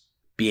it's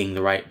being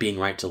right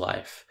to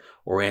life,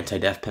 or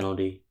anti-death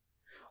penalty,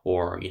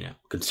 or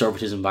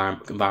conservatism,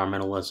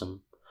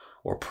 environmentalism,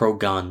 or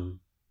pro-gun,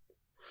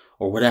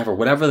 or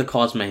whatever the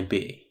cause may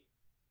be.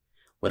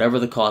 Whatever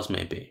the cause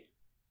may be.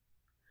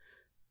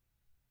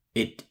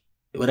 It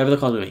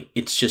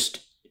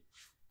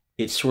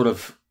sort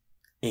of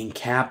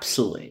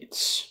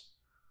encapsulates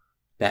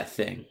that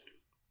thing.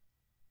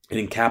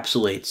 It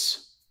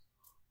encapsulates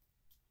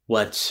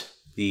what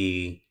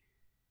the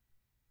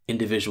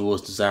individual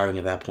is desiring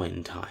at that point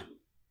in time.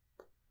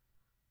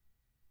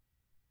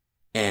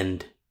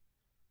 And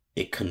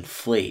it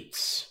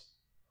conflates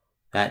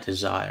that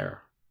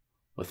desire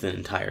with an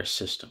entire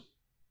system.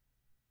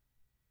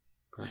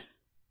 Right?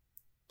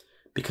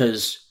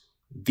 Because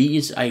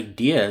these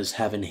ideas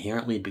have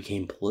inherently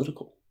become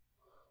political.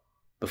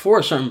 Before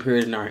a certain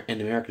period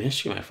in American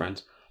history, my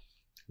friends,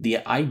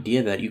 the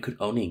idea that you could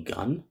own a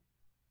gun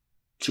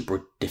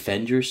to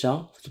defend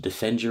yourself, to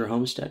defend your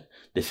homestead,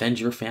 defend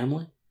your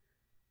family,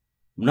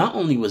 not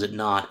only was it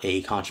not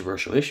a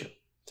controversial issue,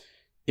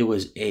 it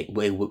was a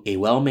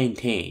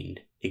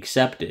well-maintained,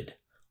 accepted,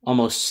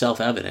 almost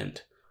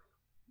self-evident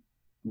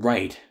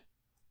right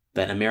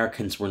that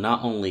Americans were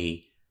not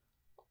only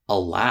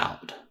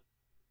allowed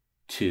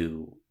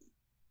to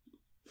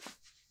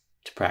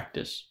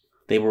practice,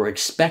 they were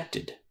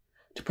expected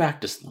to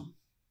practice them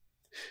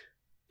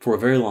for a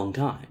very long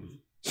time.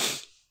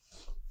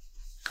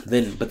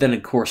 But then,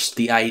 of course,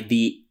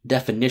 the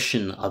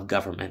definition of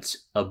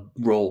governments, of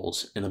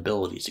roles and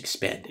abilities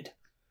expanded.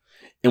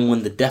 And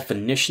when the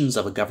definitions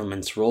of a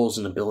government's roles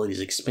and abilities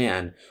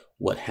expand,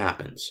 what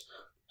happens?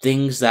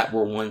 Things that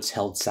were once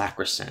held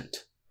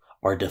sacrosanct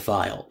are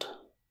defiled.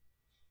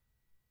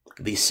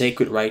 The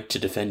sacred right to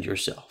defend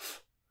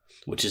yourself,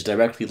 which is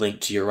directly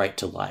linked to your right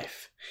to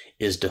life,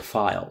 is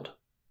defiled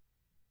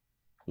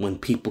when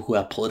people who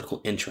have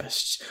political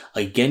interests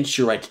against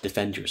your right to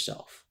defend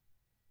yourself,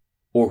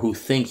 or who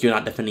think you're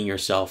not defending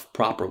yourself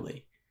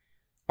properly,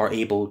 are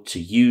able to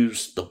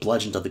use the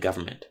bludgeons of the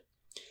government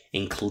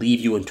and cleave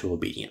you into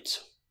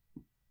obedience.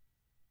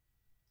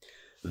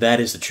 That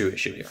is the true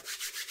issue here.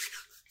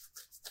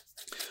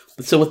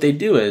 So what they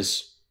do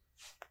is,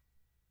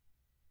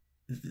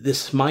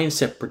 this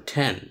mindset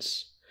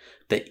pretends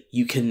that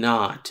you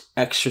cannot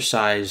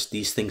exercise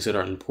these things that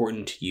are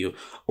important to you,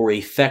 or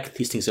affect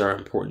these things that are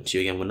important to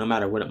you, again, no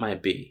matter what it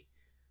might be,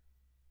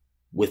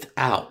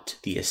 without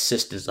the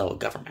assistance of a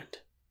government.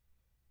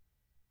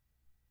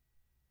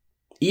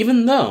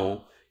 Even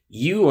though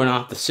you are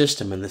not the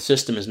system and the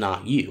system is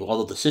not you,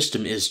 although the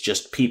system is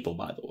just people,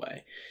 by the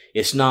way.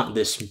 It's not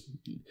this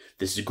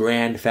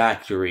grand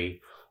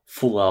factory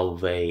full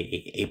of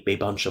a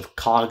bunch of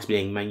cogs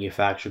being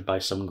manufactured by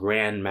some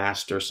grand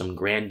master, some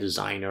grand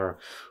designer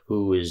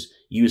who is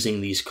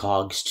using these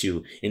cogs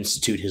to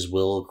institute his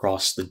will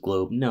across the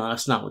globe. No,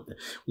 that's not what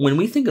when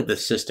we think of the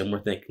system,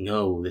 we're thinking,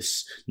 oh,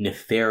 this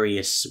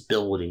nefarious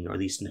building, or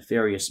these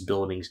nefarious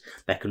buildings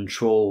that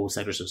control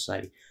sectors of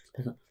society.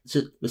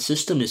 The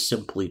system is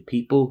simply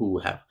people who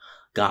have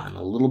gotten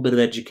a little bit of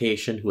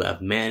education, who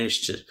have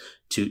managed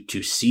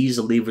to seize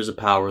the levers of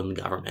power in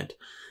the government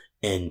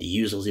and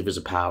use those levers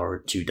of power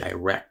to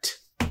direct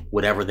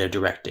whatever they're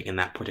directing in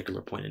that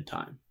particular point in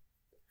time.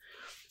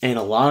 And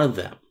a lot of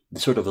them,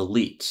 the sort of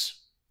elites,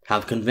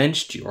 have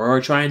convinced you, or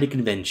are trying to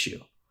convince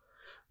you,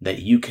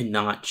 that you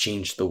cannot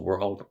change the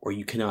world, or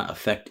you cannot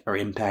affect or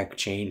impact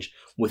change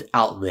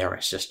without their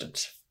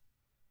assistance.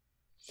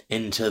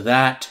 And to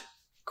that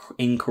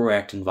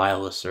incorrect and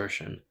vile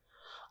assertion,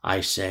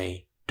 I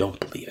say, don't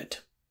believe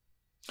it.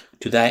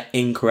 To that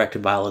incorrect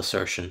and vile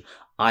assertion,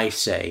 I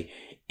say,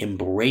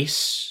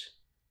 embrace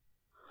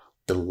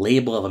the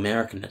label of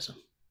Americanism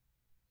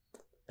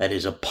that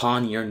is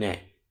upon your name,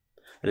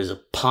 that is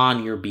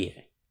upon your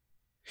being,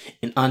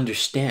 and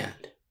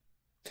understand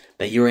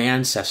that your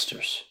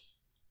ancestors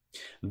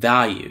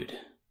valued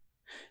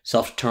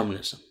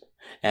self-determinism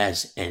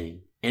as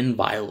an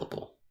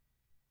inviolable,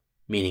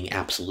 meaning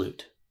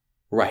absolute,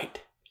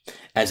 right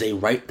as a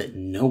right that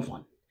no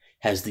one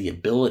has the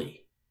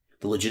ability,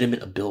 the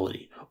legitimate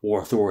ability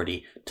or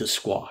authority to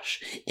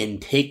squash,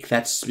 and take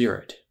that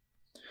spirit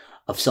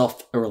of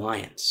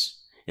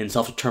self-reliance and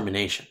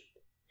self-determination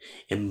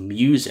and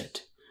use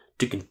it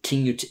to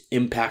continue to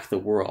impact the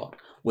world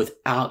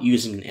without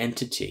using an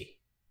entity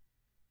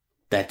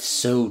that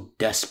so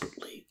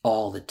desperately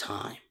all the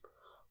time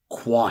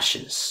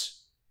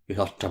quashes your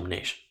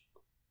self-determination,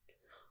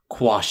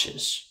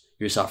 quashes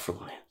your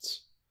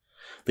self-reliance.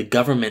 The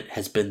government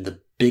has been the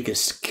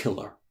biggest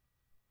killer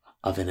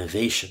of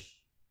innovation,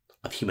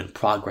 of human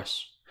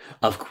progress,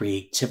 of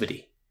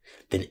creativity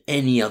than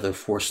any other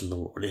force in the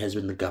world. It has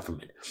been the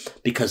government,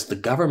 because the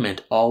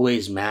government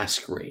always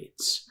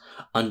masquerades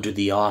under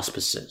the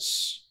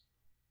auspices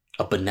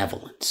of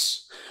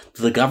benevolence.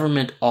 The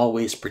government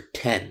always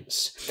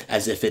pretends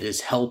as if it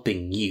is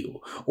helping you,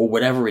 or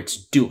whatever it's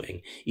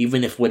doing,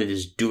 even if what it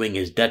is doing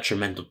is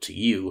detrimental to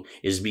you,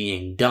 is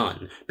being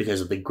done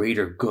because of the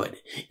greater good.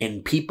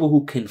 And people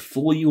who can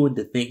fool you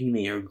into thinking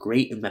they are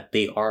great and that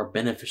they are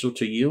beneficial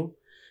to you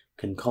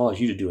can cause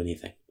you to do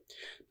anything.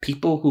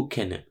 People who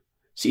can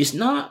see, it's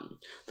not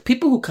the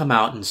people who come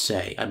out and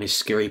say, I'm a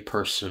scary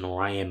person,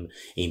 or I am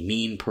a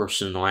mean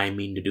person, or I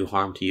mean to do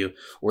harm to you,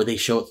 or they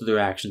show it through their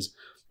actions.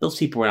 Those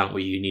people are not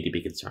what you need to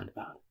be concerned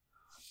about.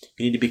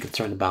 You need to be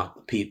concerned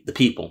about the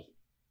people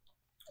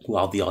who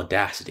have the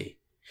audacity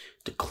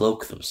to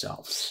cloak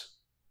themselves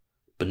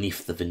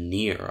beneath the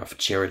veneer of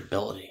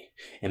charitability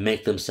and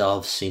make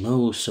themselves seem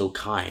oh so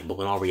kind, but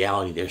in all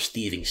reality they're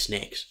thieving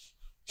snakes.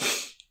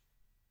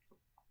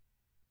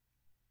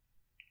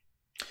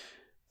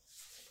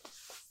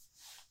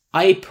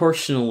 I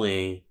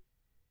personally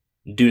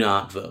do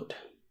not vote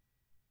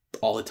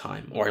all the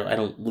time, or I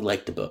don't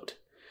like to vote.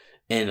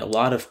 And a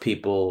lot of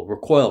people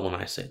recoil when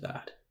I say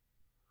that.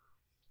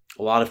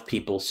 A lot of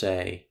people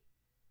say,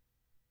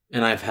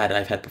 and I've had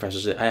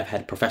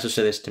professors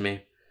say this to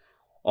me,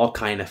 all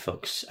kind of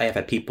folks. I have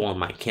had people on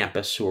my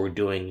campus who are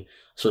doing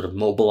sort of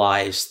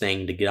mobilized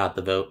thing to get out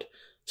the vote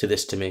say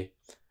this to me.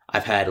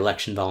 I've had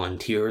election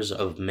volunteers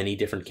of many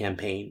different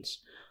campaigns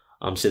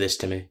say this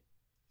to me.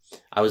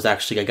 I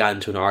got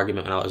into an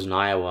argument when I was in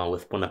Iowa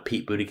with one of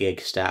Pete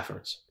Buttigieg's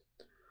staffers.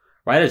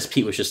 Right as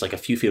Pete was just like a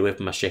few feet away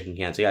from us shaking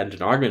hands, I got into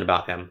an argument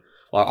about him,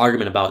 or an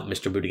argument about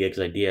Mr. Buttigieg's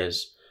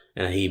ideas,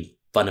 and that he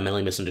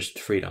fundamentally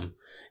misunderstood freedom,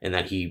 and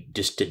that he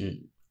just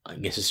didn't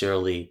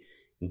necessarily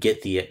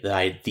get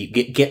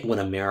get what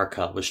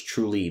America was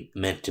truly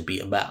meant to be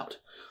about.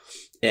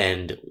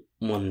 And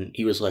when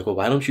he was like, "Well,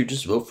 why don't you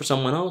just vote for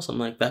someone else?" I'm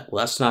like,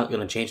 that's not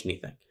going to change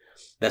anything.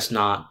 That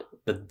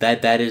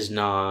is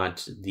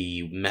not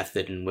the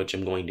method in which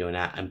I'm going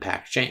to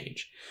impact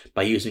change,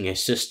 by using a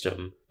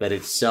system that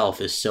itself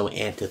is so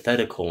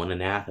antithetical and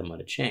anathema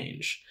to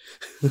change.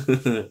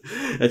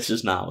 That's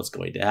just not what's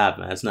going to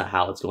happen. That's not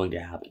how it's going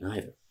to happen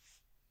either.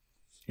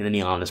 And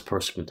any honest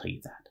person can tell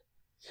you that.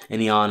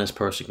 Any honest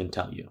person can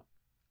tell you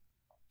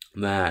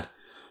that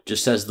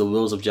just as the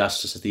wheels of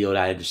justice, as the old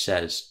adage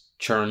says,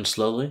 churn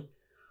slowly,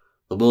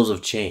 the wheels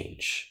of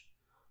change,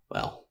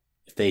 well,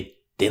 if they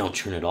don't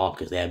churn at all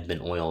because they haven't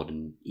been oiled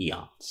in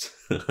eons.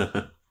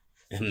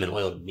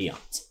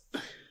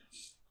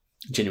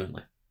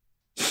 Genuinely.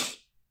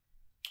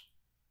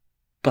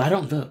 But I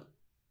don't vote.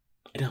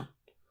 I don't.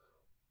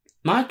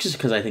 Not just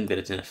because I think that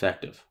it's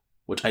ineffective,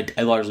 which I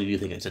largely do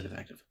think it's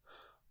ineffective.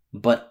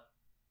 But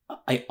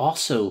I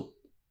also,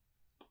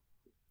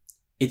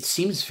 it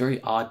seems very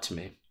odd to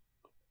me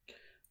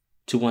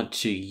to want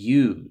to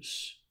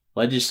use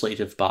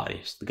legislative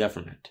bodies, the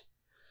government,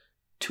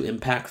 to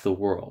impact the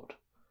world,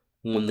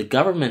 when the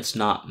government's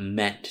not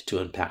meant to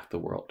impact the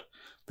world.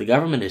 The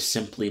government is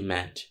simply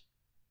meant,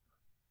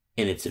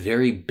 in its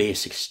very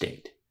basic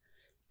state,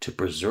 to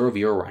preserve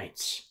your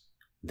rights.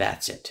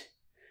 That's it.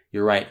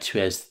 Your right to,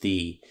 as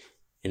the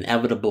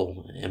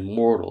inevitable,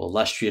 immortal,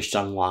 illustrious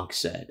John Locke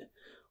said,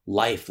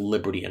 life,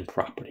 liberty, and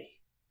property.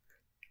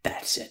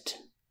 That's it.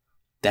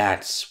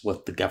 That's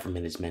what the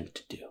government is meant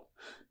to do.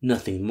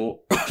 Nothing more,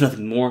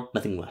 nothing more,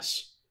 nothing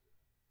less.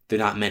 They're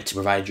not meant to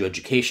provide you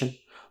education.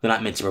 They're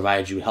not meant to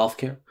provide you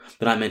healthcare.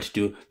 They're not meant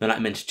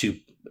to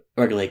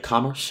regulate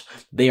commerce.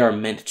 They are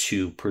meant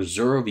to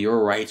preserve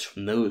your rights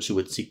from those who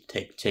would seek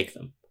to take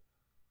them.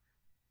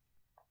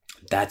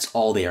 That's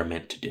all they are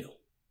meant to do.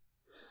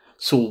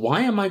 So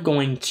why am I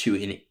going to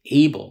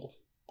enable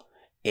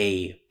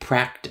a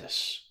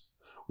practice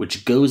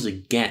which goes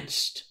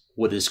against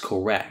what is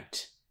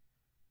correct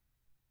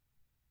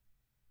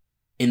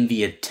in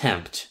the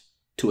attempt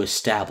to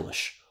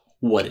establish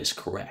what is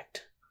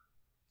correct?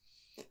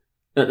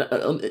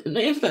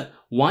 Answer that.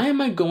 Why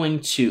am I going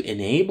to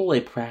enable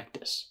a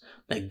practice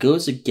that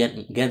goes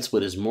against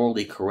what is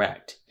morally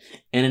correct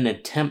in an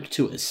attempt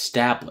to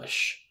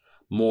establish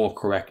moral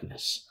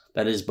correctness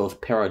that is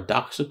both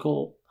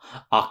paradoxical,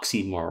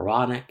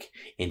 oxymoronic,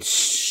 and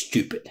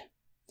stupid?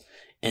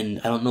 And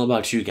I don't know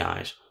about you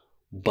guys,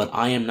 but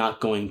I am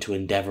not going to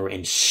endeavor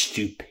in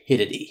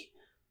stupidity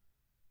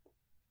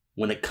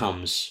when it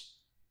comes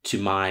to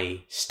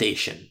my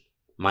station,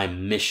 my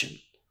mission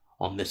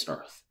on this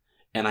earth.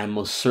 And I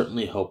most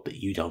certainly hope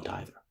that you don't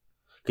either.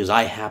 Because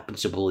I happen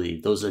to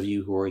believe those of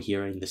you who are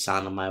hearing the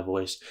sound of my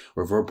voice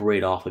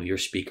reverberate off of your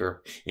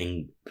speaker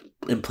and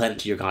implant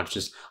into your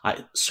consciousness,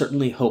 I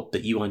certainly hope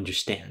that you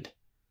understand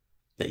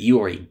that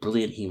you are a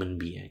brilliant human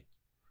being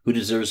who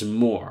deserves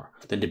more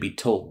than to be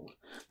told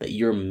that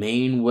your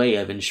main way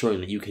of ensuring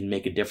that you can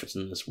make a difference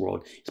in this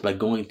world is by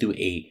going through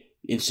a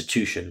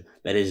institution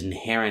that is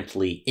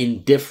inherently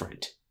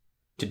indifferent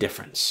to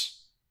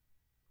difference,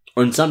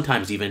 or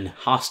sometimes even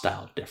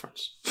hostile to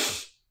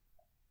difference.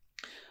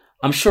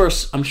 I'm sure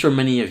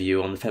many of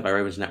you on the Fed by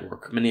Ravens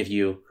network, many of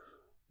you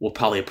will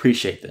probably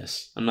appreciate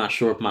this. I'm not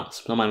sure if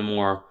some of my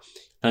more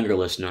younger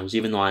listeners,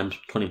 even though I'm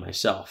 20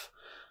 myself,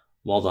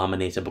 although I'm an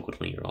atypical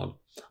 20-year-old.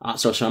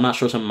 So I'm not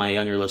sure some of my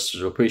younger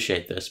listeners will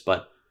appreciate this,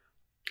 but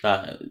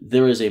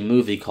there is a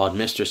movie called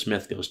Mr.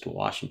 Smith Goes to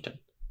Washington.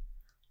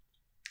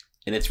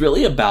 And it's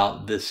really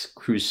about this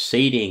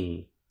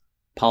crusading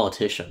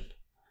politician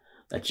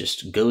that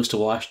just goes to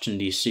Washington,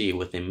 D.C.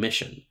 with a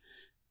mission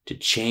to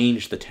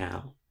change the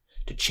town,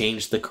 to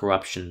change the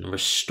corruption, and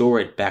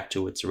restore it back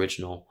to its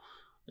original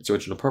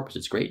purpose,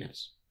 its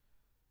greatness.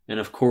 And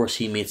of course,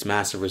 he meets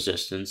massive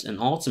resistance, and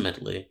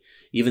ultimately,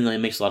 even though he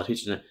makes a lot of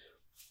speeches,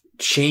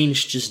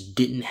 change just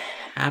didn't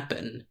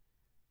happen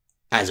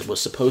as it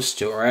was supposed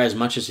to, or as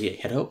much as he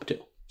had hoped to.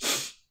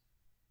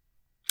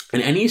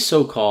 And any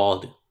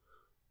so-called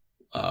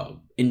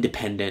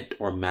independent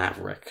or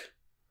maverick,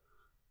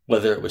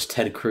 whether it was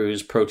Ted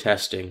Cruz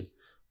protesting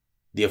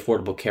the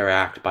Affordable Care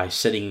Act by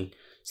staying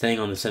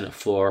on the Senate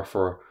floor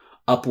for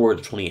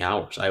upwards of 20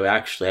 hours. I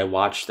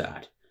watched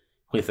that.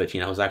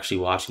 2013, I was actually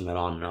watching that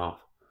on and off.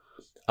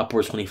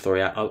 Upwards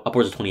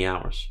of 20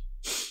 hours.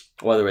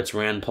 Whether it's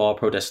Rand Paul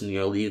protesting the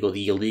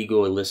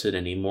illegal, illicit,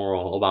 and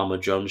immoral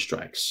Obama drone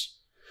strikes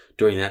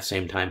during that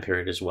same time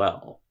period as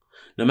well.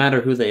 No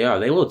matter who they are,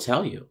 they will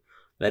tell you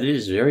that it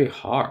is very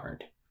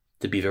hard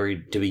to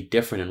be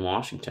different in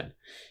Washington.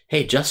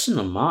 Hey, Justin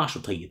Amash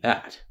will tell you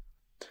that.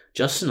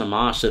 Justin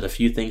Amash said a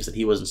few things that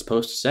he wasn't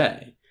supposed to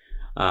say,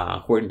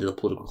 according to the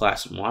political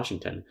class in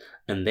Washington,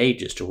 and they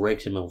just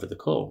raked him over the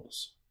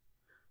coals.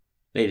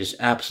 They just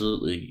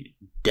absolutely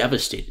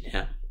devastated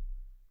him.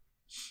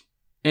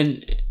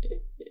 And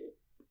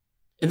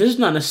this is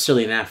not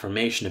necessarily an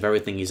affirmation of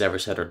everything he's ever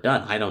said or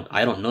done. I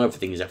don't know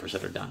everything he's ever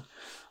said or done.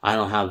 I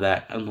don't have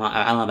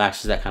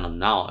access to that kind of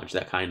knowledge,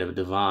 that kind of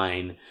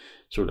divine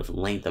sort of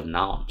length of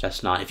knowledge.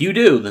 That's not. If you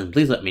do, then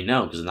please let me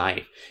know. Because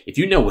if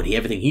you know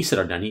everything he said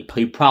or done,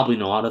 he probably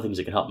know a lot of things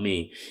that could help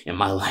me in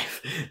my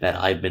life that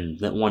I've been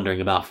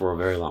wondering about for a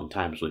very long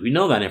time. So if you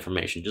know that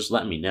information, just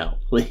let me know,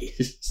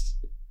 please.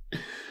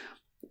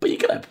 But you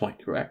get my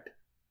point, correct?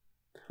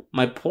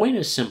 My point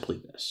is simply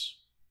this.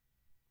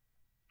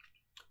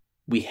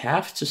 We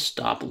have to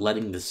stop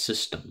letting the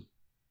system,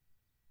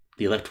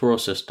 the electoral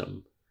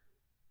system,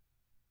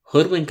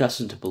 hoodwink us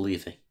into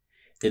believing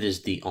it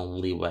is the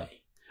only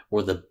way,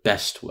 or the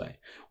best way,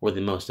 or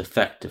the most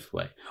effective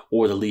way,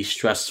 or the least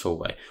stressful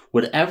way.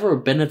 Whatever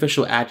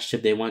beneficial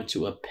adjective they want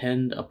to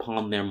append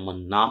upon their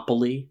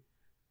monopoly,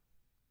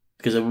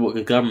 because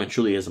the government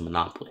truly is a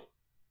monopoly.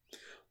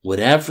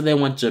 Whatever they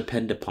want to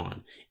append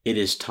upon, it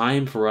is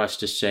time for us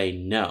to say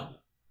no.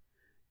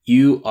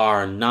 You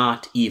are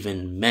not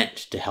even meant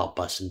to help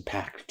us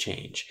impact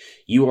change.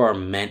 You are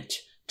meant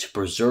to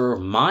preserve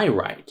my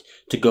right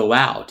to go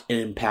out and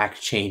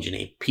impact change in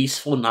a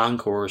peaceful,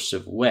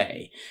 non-coercive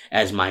way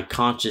as my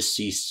conscience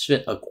sees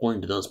fit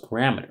according to those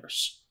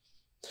parameters.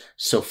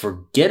 So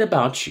forget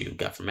about you,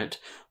 government.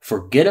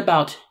 Forget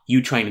about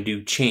you trying to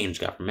do change,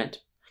 government,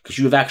 because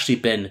you have actually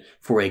been,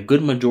 for a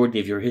good majority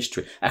of your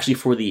history, actually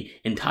for the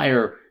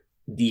entire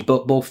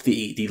both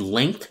the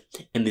length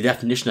and the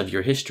definition of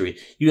your history,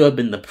 you have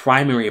been the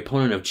primary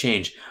opponent of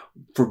change.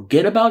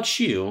 Forget about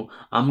you.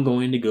 I'm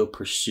going to go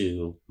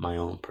pursue my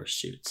own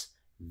pursuits.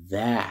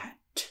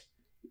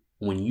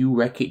 When you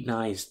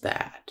recognize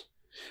that,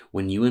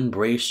 when you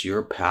embrace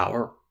your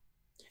power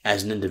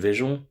as an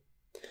individual,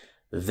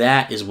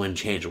 that is when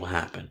change will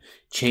happen.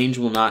 Change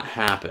will not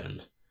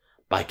happen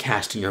by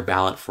casting your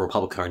ballot for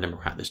Republican or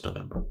Democrat this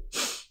November.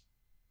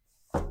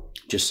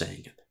 Just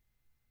saying it.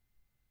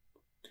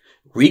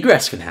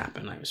 Regress can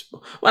happen.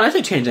 When I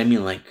say change, I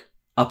mean like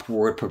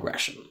upward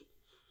progression.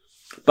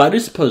 But I do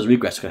suppose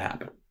regress could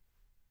happen.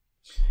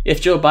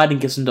 If Joe Biden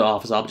gets into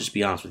office, I'll just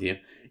be honest with you.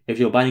 If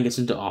Joe Biden gets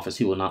into office,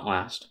 he will not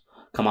last.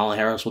 Kamala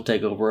Harris will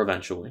take over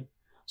eventually,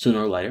 sooner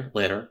or later.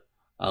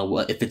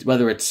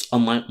 Whether it's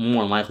more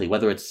unlikely,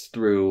 whether it's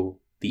through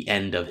the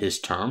end of his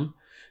term,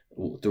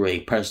 through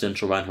a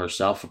presidential run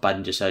herself, if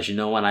Biden just says, you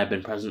know what, I've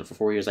been president for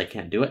 4 years, I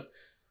can't do it.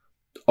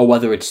 Or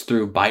whether it's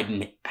through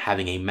Biden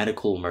having a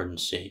medical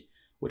emergency,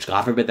 which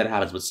God forbid that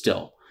happens, but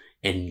still,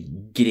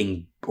 and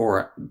being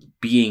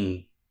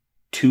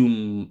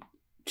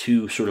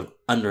too sort of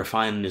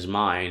unrefined in his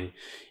mind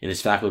and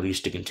his faculties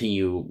to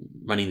continue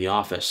running the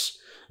office.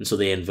 And so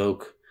they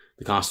invoke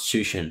the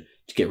Constitution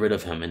to get rid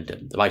of him and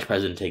the vice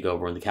president take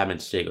over and the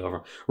cabinet to take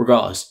over.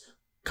 Regardless,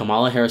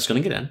 Kamala Harris is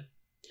going to get in.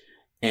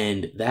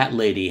 And that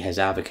lady has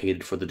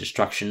advocated for the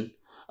destruction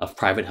of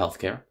private health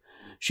care.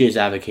 She has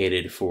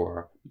advocated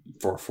for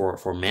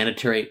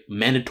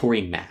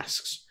mandatory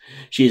masks.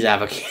 She has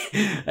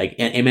advocated like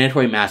a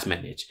mandatory mask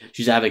mandate.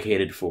 She's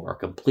advocated for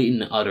complete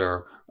and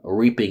utter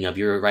reaping of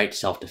your right to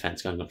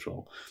self-defense, gun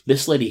control.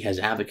 This lady has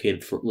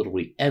advocated for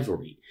literally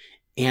every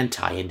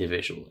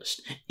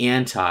anti-individualist,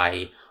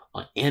 anti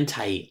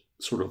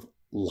sort of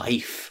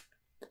life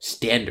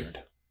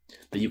standard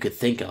that you could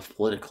think of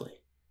politically.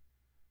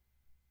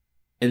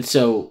 And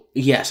so,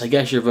 yes, I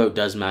guess your vote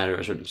does matter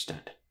to a certain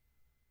extent.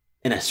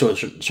 And a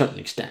certain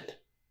extent.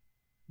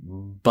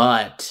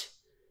 But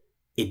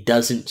it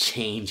doesn't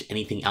change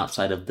anything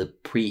outside of the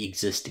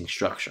pre-existing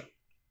structure.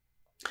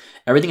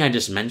 Everything I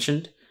just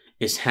mentioned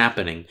is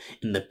happening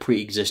in the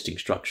pre-existing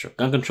structure.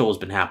 Gun control has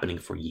been happening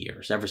for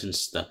years, ever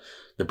since the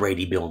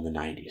Brady Bill in the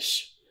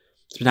 90s.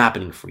 It's been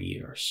happening for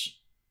years.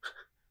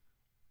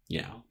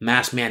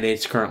 Mask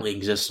mandates currently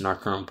exist in our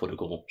current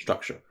political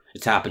structure.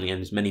 It's happening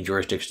in many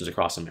jurisdictions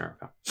across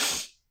America.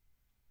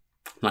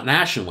 Not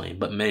nationally,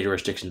 but many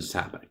jurisdictions it's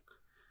happening.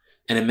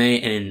 And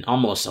in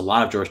almost a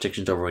lot of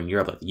jurisdictions over in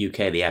Europe, like the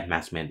UK, they have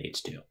mask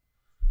mandates too.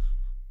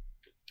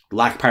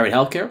 Lack of private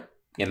healthcare,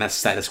 and that's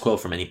status quo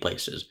for many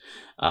places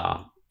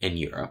in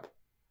Europe,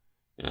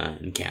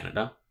 in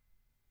Canada,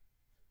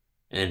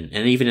 and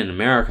even in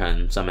America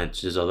in some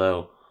instances,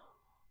 although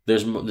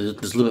there's a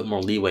little bit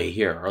more leeway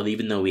here, or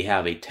even though we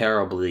have a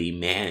terribly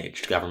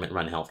managed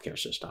government-run healthcare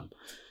system,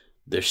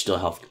 there's still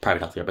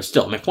private healthcare. But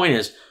still, my point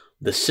is,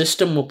 the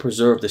system will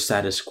preserve the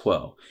status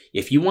quo.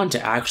 If you want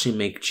to actually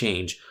make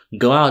change,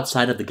 go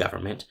outside of the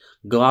government,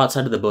 go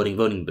outside of the voting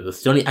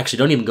booth. Don't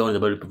even go into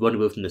the voting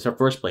booth in the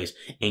first place,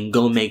 and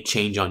go make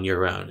change on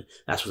your own.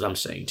 That's what I'm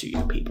saying to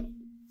you people.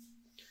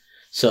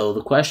 So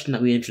the question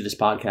that we entered this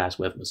podcast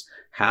with was,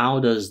 how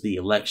does the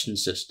election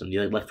system, the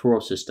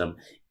electoral system,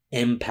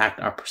 impact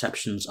our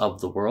perceptions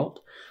of the world?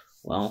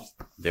 Well,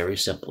 very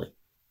simply.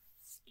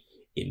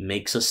 It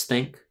makes us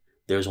think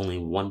there's only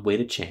one way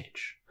to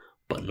change.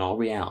 But in all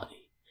reality,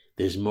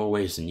 there's more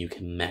ways than you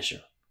can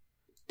measure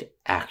to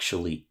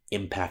actually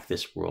impact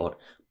this world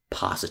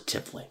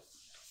positively.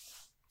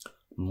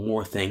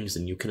 More things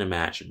than you can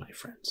imagine, my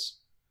friends.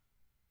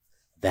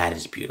 That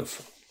is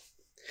beautiful.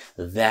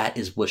 That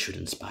is what should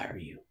inspire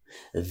you.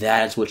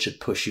 That is what should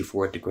push you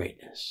forward to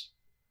greatness.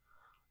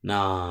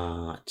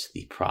 Not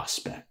the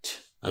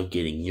prospect of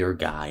getting your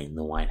guy in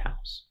the White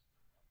House.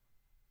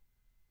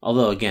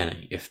 Although,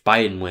 again, if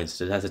Biden wins,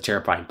 that's a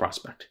terrifying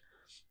prospect.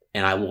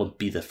 And I won't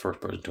be the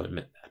first person to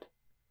admit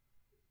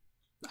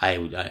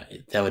that.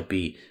 That would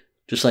be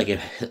just like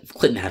if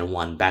Clinton had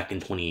won back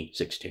in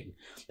 2016.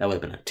 That would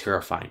have been a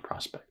terrifying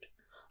prospect.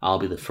 I'll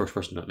be the first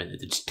person to admit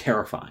it. It's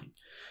terrifying.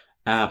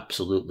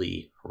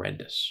 Absolutely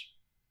horrendous.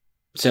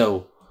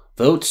 So,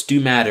 votes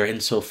do matter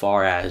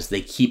insofar as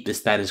they keep the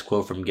status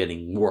quo from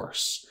getting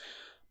worse.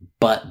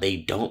 But they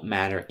don't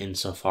matter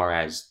insofar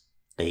as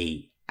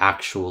they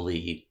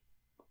actually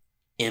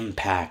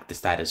impact the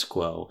status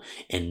quo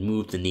and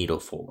move the needle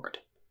forward.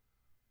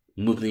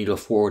 Move the needle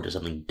forward to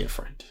something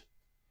different.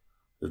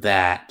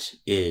 That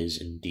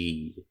is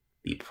indeed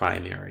the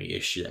primary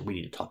issue that we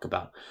need to talk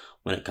about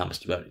when it comes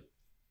to voting.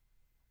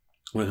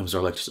 When it comes to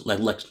our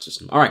election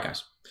system. Alright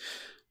guys,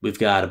 we've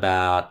got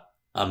about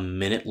a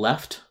minute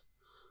left.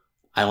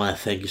 I want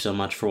to thank you so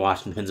much for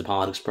watching the Pins of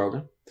Politics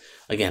program.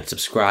 Again,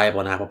 subscribe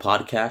on Apple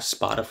Podcasts,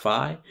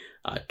 Spotify,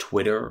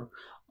 Twitter,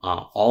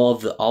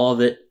 all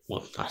of it.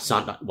 Well,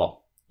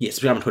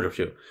 subscribe on Twitter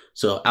too.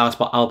 So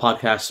Apple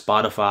Podcasts,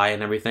 Spotify,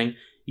 and everything.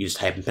 You just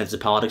type in Pensive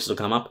Politics, it'll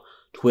come up.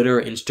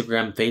 Twitter,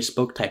 Instagram,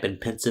 Facebook, type in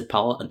Pensive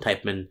Politics and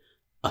type in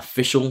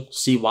official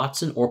C.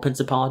 Watson or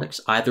Pensive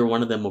Politics. Either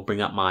one of them will bring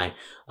up my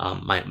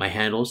my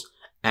handles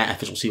at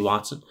official C.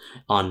 Watson.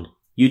 On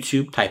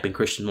YouTube, type in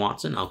Christian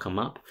Watson. I'll come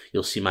up.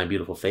 You'll see my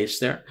beautiful face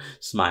there,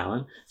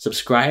 smiling.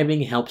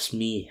 Subscribing helps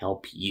me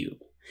help you.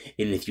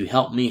 And if you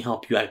help me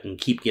help you, I can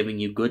keep giving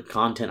you good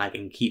content. I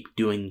can keep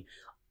doing,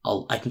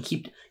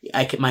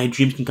 my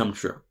dreams can come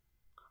true.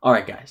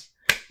 Alright guys,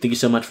 thank you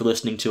so much for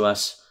listening to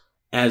us.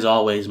 As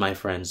always, my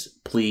friends,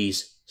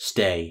 please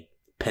stay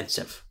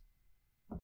pensive.